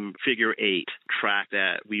same figure 8 track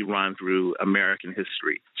that we run through American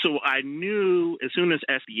history. So I knew as soon as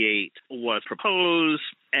SB 8 was proposed,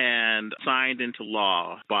 and signed into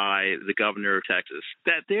law by the governor of Texas,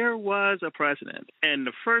 that there was a precedent. And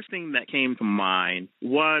the first thing that came to mind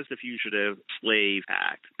was the Fugitive Slave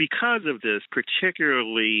Act, because of this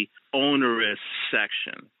particularly onerous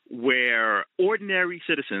section where ordinary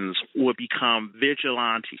citizens would become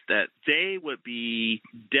vigilantes, that they would be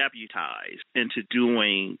deputized into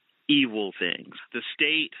doing evil things. The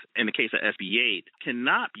state, in the case of SB 8,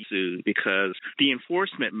 cannot be sued because the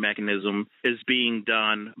enforcement mechanism is being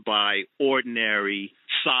done by ordinary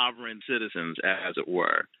sovereign citizens, as it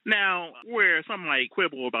were. Now, where some might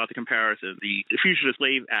quibble about the comparison, the Fugitive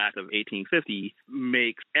Slave Act of 1850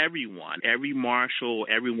 makes everyone, every marshal,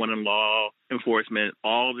 everyone in law enforcement,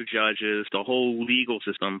 all the judges, the whole legal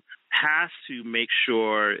system has to make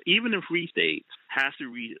sure, even in free states, has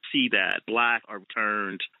to see that blacks are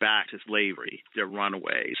returned back to slavery, they're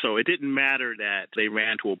runaways. So it didn't matter that they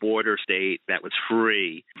ran to a border state that was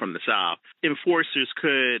free from the South. Enforcers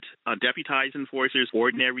could deputize enforcers,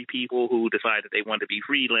 ordinary people who decided they wanted to be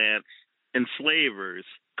freelance. Enslavers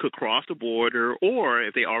could cross the border, or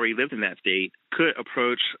if they already lived in that state, could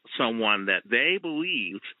approach someone that they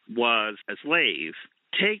believed was a slave,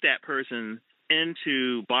 take that person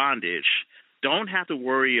into bondage, don't have to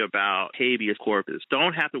worry about habeas corpus,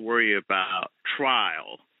 don't have to worry about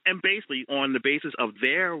trial, and basically on the basis of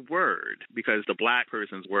their word, because the black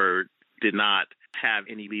person's word did not have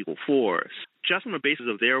any legal force, just on the basis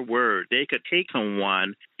of their word, they could take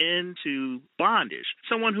someone into bondage,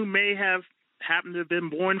 someone who may have happened to have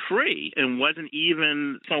been born free and wasn't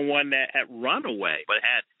even someone that had run away, but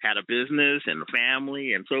had a business and a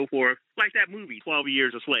family and so forth. Like that movie, 12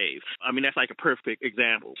 Years a Slave. I mean, that's like a perfect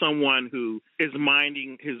example. Someone who is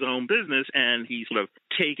minding his own business and he's sort of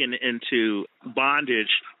taken into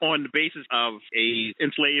bondage on the basis of a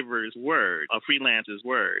enslaver's word, a freelancer's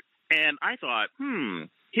word. And I thought,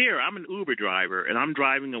 here, I'm an Uber driver, and I'm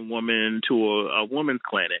driving a woman to a women's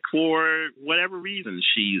clinic for whatever reason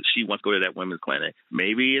she wants to go to that women's clinic.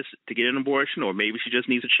 Maybe it's to get an abortion, or maybe she just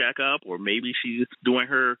needs a checkup, or maybe she's doing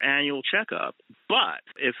her annual checkup. But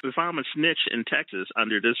if I'm a snitch in Texas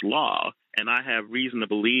under this law, and I have reason to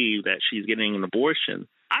believe that she's getting an abortion,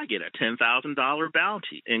 I get a $10,000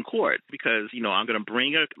 bounty in court because, I'm going to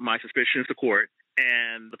bring my suspicions to court.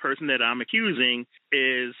 And the person that I'm accusing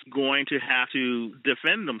is going to have to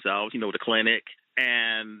defend themselves, the clinic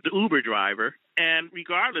and the Uber driver. And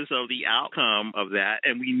regardless of the outcome of that,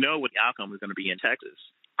 and we know what the outcome is going to be in Texas,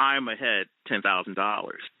 I'm ahead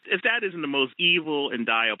 $10,000. If that isn't the most evil and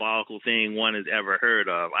diabolical thing one has ever heard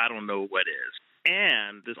of, I don't know what is.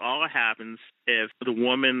 And this all happens if the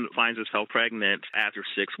woman finds herself pregnant after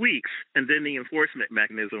 6 weeks, and then the enforcement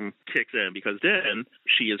mechanism kicks in, because then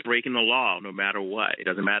she is breaking the law no matter what. It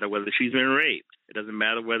doesn't matter whether she's been raped. It doesn't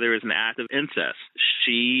matter whether it's an act of incest.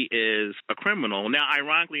 She is a criminal. Now,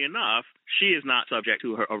 ironically enough, she is not subject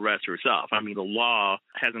to her arrest herself. I mean, the law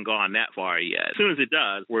hasn't gone that far yet. As soon as it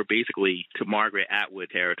does, we're basically to Margaret Atwood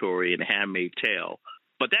territory in The Handmaid's Tale.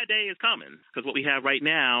 But that day is coming, because what we have right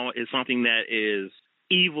now is something that is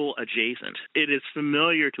evil adjacent. It is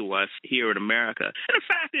familiar to us here in America. And the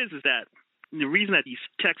fact is that the reason that these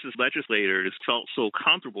Texas legislators felt so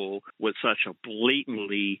comfortable with such a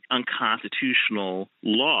blatantly unconstitutional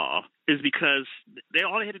law is because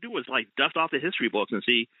all they had to do was dust off the history books and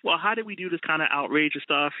see, well, how did we do this kind of outrageous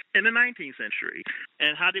stuff in the 19th century?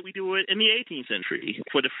 And how did we do it in the 18th century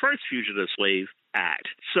for the first Fugitive Slave Act?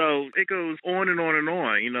 So it goes on and on and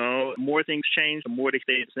on. More things change, the more they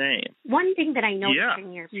stay the same. One thing that I noticed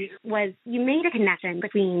in your piece was you made a connection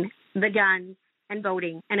between the guns and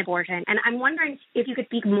voting and abortion. And I'm wondering if you could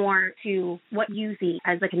speak more to what you see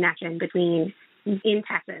as the connection between in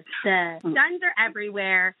Texas. The guns are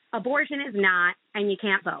everywhere. Abortion is not, and you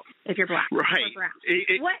can't vote if you're black or brown.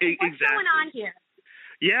 What's going on here?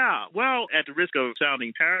 Yeah, well, at the risk of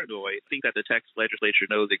sounding paranoid, I think that the Texas legislature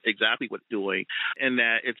knows exactly what it's doing, and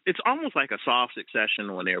that it's almost like a soft succession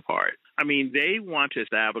on their part. I mean, they want to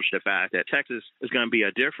establish the fact that Texas is going to be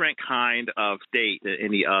a different kind of state than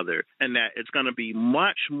any other, and that it's going to be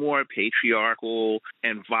much more patriarchal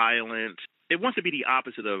and violent. It wants to be the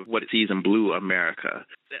opposite of what it sees in blue America.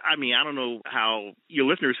 I mean, I don't know how your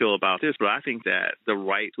listeners feel about this, but I think that the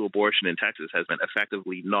right to abortion in Texas has been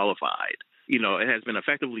effectively nullified. It has been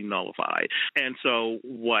effectively nullified. And so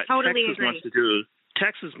what Texas wants to do,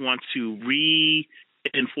 Texas wants to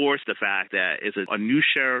reinforce the fact that it's a new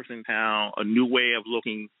sheriff in town, a new way of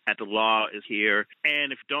looking at the law is here.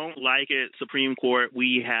 And if you don't like it, Supreme Court,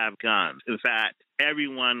 we have guns. In fact,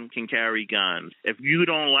 everyone can carry guns. If you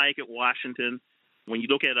don't like it, Washington, When you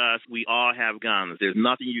look at us, we all have guns. There's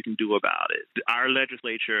nothing you can do about it. Our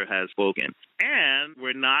legislature has spoken. And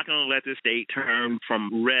we're not going to let this state turn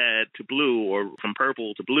from red to blue or from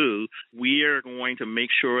purple to blue. We are going to make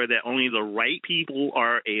sure that only the right people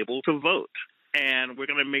are able to vote. And we're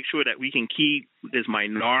going to make sure that we can keep this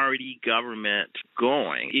minority government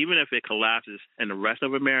going. Even if it collapses in the rest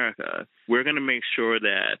of America, we're going to make sure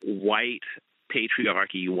that white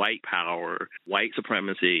patriarchy, white power, white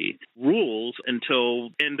supremacy rules until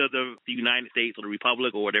end of the United States or the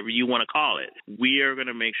Republic or whatever you want to call it. We are going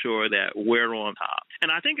to make sure that we're on top. And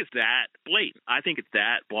I think it's that blatant. I think it's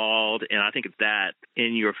that bald, and I think it's that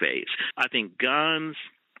in your face. I think guns,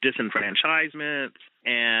 disenfranchisement,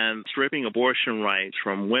 and stripping abortion rights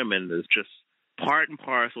from women is just part and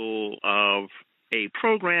parcel of a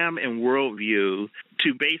program and worldview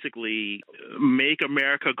to basically make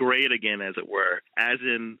America great again, as it were, as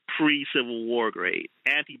in pre-Civil War great,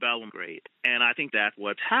 antebellum great. And I think that's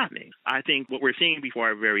what's happening. I think what we're seeing before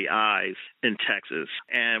our very eyes in Texas,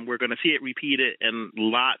 and we're going to see it repeated in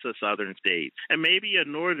lots of southern states, and maybe a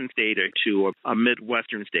northern state or two, or a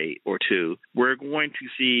midwestern state or two. We're going to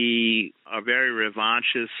see a very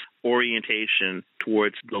revanchist orientation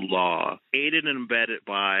towards the law, aided and abetted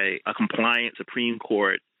by a compliant Supreme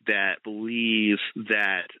Court that believes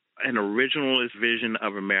that an originalist vision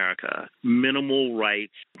of America, minimal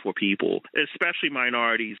rights for people, especially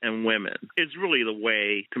minorities and women, is really the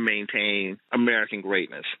way to maintain American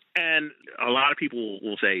greatness. And a lot of people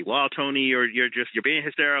will say, well, Tony, you're being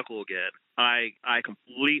hysterical again. I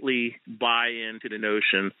completely buy into the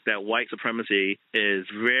notion that white supremacy is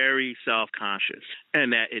very self-conscious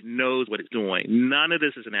and that it knows what it's doing. None of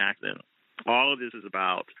this is an accident. All of this is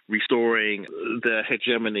about restoring the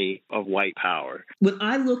hegemony of white power. When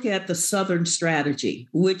I look at the Southern strategy,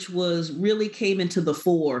 which really came into the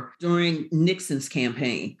fore during Nixon's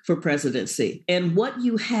campaign for presidency, and what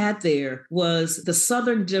you had there was the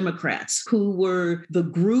Southern Democrats, who were the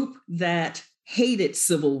group that hated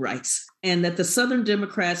civil rights, and that the Southern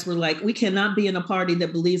Democrats were like, we cannot be in a party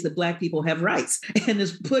that believes that Black people have rights and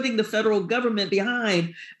is putting the federal government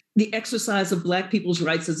behind the exercise of Black people's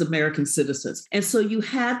rights as American citizens. And so you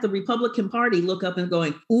had the Republican Party look up and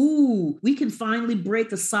going, ooh, we can finally break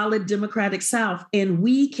the solid Democratic South, and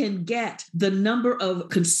we can get the number of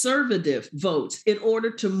conservative votes in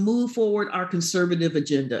order to move forward our conservative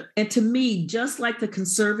agenda. And to me, just like the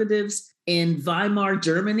conservatives in Weimar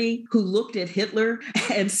Germany, who looked at Hitler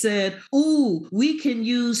and said, ooh, we can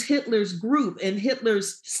use Hitler's group and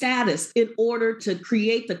Hitler's status in order to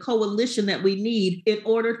create the coalition that we need in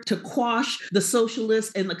order to quash the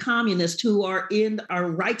socialists and the communists who are in our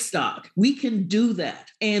Reichstag. We can do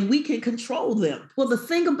that, and we can control them. Well, the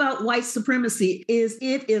thing about white supremacy is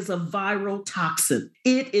it is a viral toxin.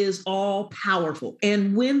 It is all powerful.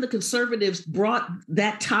 And when the conservatives brought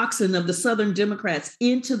that toxin of the Southern Democrats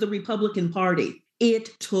into the Republican Party,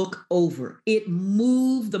 it took over. It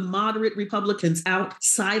moved the moderate Republicans out,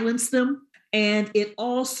 silenced them, and it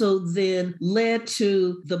also then led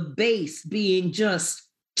to the base being just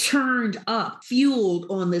turned up, fueled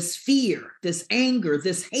on this fear, this anger,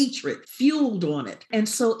 this hatred, fueled on it. And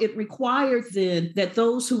so it required then that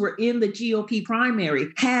those who were in the GOP primary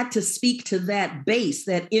had to speak to that base,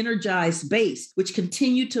 that energized base, which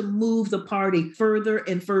continued to move the party further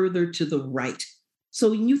and further to the right.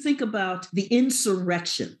 So when you think about the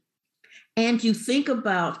insurrection, and you think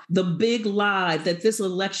about the big lie that this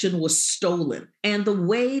election was stolen, and the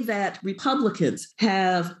way that Republicans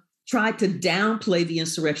have tried to downplay the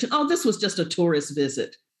insurrection. Oh, this was just a tourist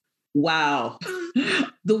visit. Wow.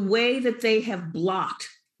 The way that they have blocked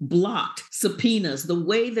subpoenas, the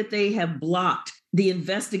way that they have blocked the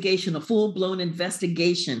investigation, a full-blown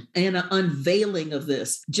investigation and an unveiling of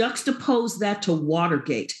this. Juxtapose that to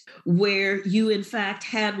Watergate, where you in fact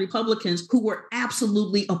had Republicans who were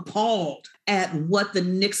absolutely appalled at what the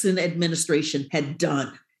Nixon administration had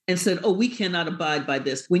done and said, oh, we cannot abide by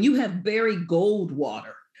this. When you have Barry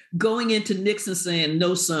Goldwater going into Nixon saying,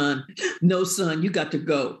 no, son, you got to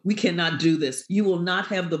go. We cannot do this. You will not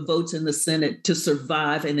have the votes in the Senate to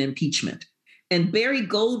survive an impeachment. And Barry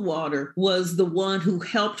Goldwater was the one who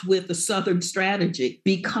helped with the Southern strategy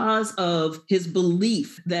because of his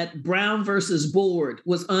belief that Brown versus Board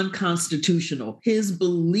was unconstitutional, his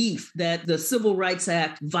belief that the Civil Rights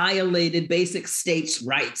Act violated basic states'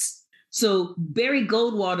 rights. So Barry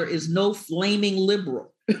Goldwater is no flaming liberal.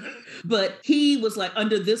 But he was like,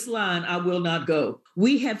 under this line, I will not go.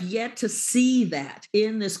 We have yet to see that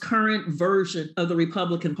in this current version of the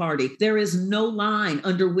Republican Party. There is no line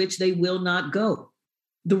under which they will not go.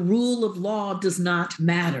 The rule of law does not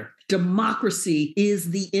matter. Democracy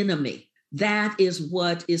is the enemy. That is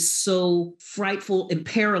what is so frightful and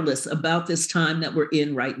perilous about this time that we're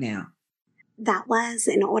in right now. That was,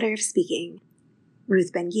 in order of speaking,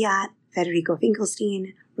 Ruth Ben-Ghiat, Federico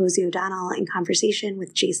Finkelstein, Rosie O'Donnell in conversation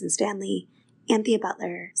with Jason Stanley, Anthea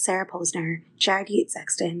Butler, Sarah Posner, Jared Yates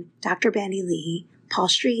Sexton, Dr. Bandy Lee, Paul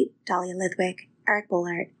Street, Dahlia Lithwick, Eric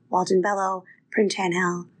Bullard, Walden Bello, Prim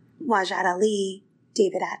Tanhill, Wajad Ali,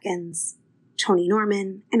 David Atkins, Tony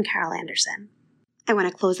Norman, and Carol Anderson. I want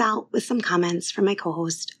to close out with some comments from my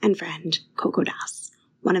co-host and friend, Coco Das,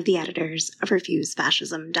 one of the editors of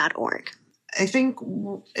RefuseFascism.org. I think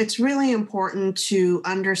it's really important to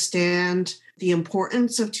understand the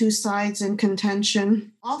importance of two sides in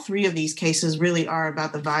contention. All three of these cases really are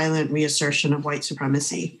about the violent reassertion of white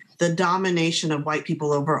supremacy, the domination of white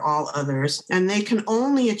people over all others. And they can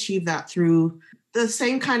only achieve that through the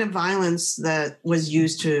same kind of violence that was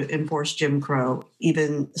used to enforce Jim Crow,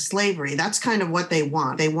 even slavery. That's kind of what they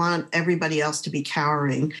want. They want everybody else to be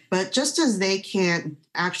cowering. But just as they can't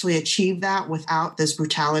actually achieve that without this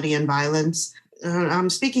brutality and violence, I'm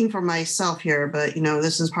speaking for myself here, but,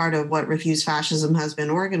 this is part of what Refuse Fascism has been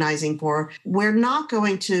organizing for. We're not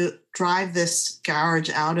going to drive this scourge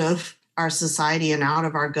out of our society and out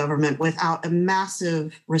of our government without a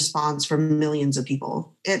massive response from millions of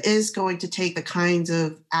people. It is going to take the kinds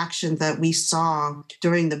of actions that we saw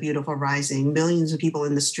during the Beautiful Rising, millions of people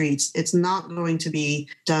in the streets. It's not going to be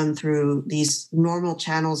done through these normal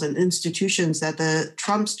channels and institutions that the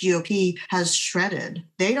Trump's GOP has shredded.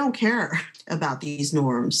 They don't care about these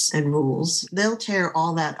norms and rules. They'll tear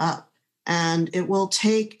all that up. And it will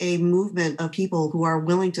take a movement of people who are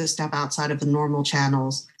willing to step outside of the normal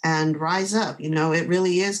channels and rise up. It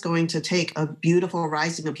really is going to take a beautiful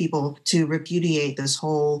rising of people to repudiate this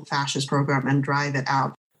whole fascist program and drive it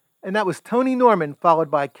out. And that was Tony Norman,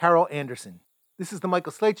 followed by Carol Anderson. This is the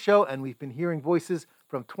Michael Slate Show, and we've been hearing voices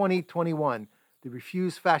from 2021, the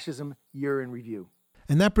Refuse Fascism Year in Review.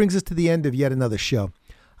 And that brings us to the end of yet another show.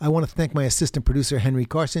 I want to thank my assistant producer, Henry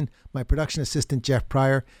Carson, my production assistant, Jeff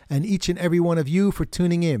Pryor, and each and every one of you for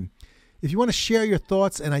tuning in. If you want to share your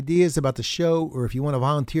thoughts and ideas about the show, or if you want to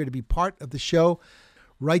volunteer to be part of the show,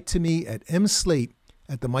 write to me at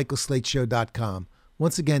mslate@themichaelslateshow.com.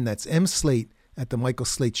 Once again, that's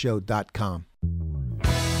mslate@themichaelslateshow.com.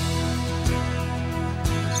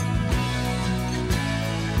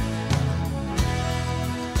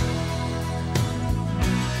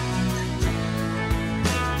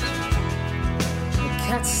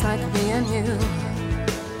 Cats like me and you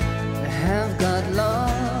have got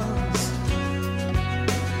laws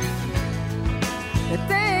that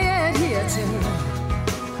they adhere to,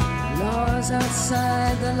 laws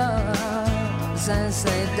outside the laws as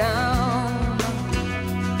laid down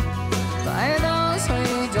by those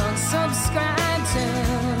who don't subscribe to.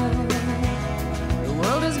 The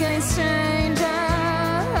world is getting stranger.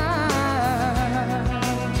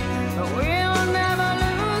 We'll never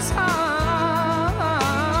lose heart.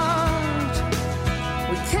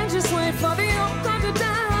 Wait for the old time to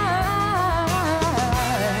die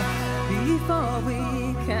before we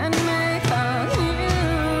can make a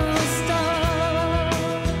new start.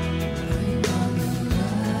 Bring on the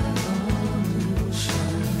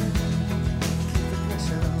revolution. Keep the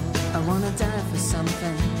pressure on. I wanna die for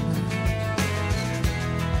something.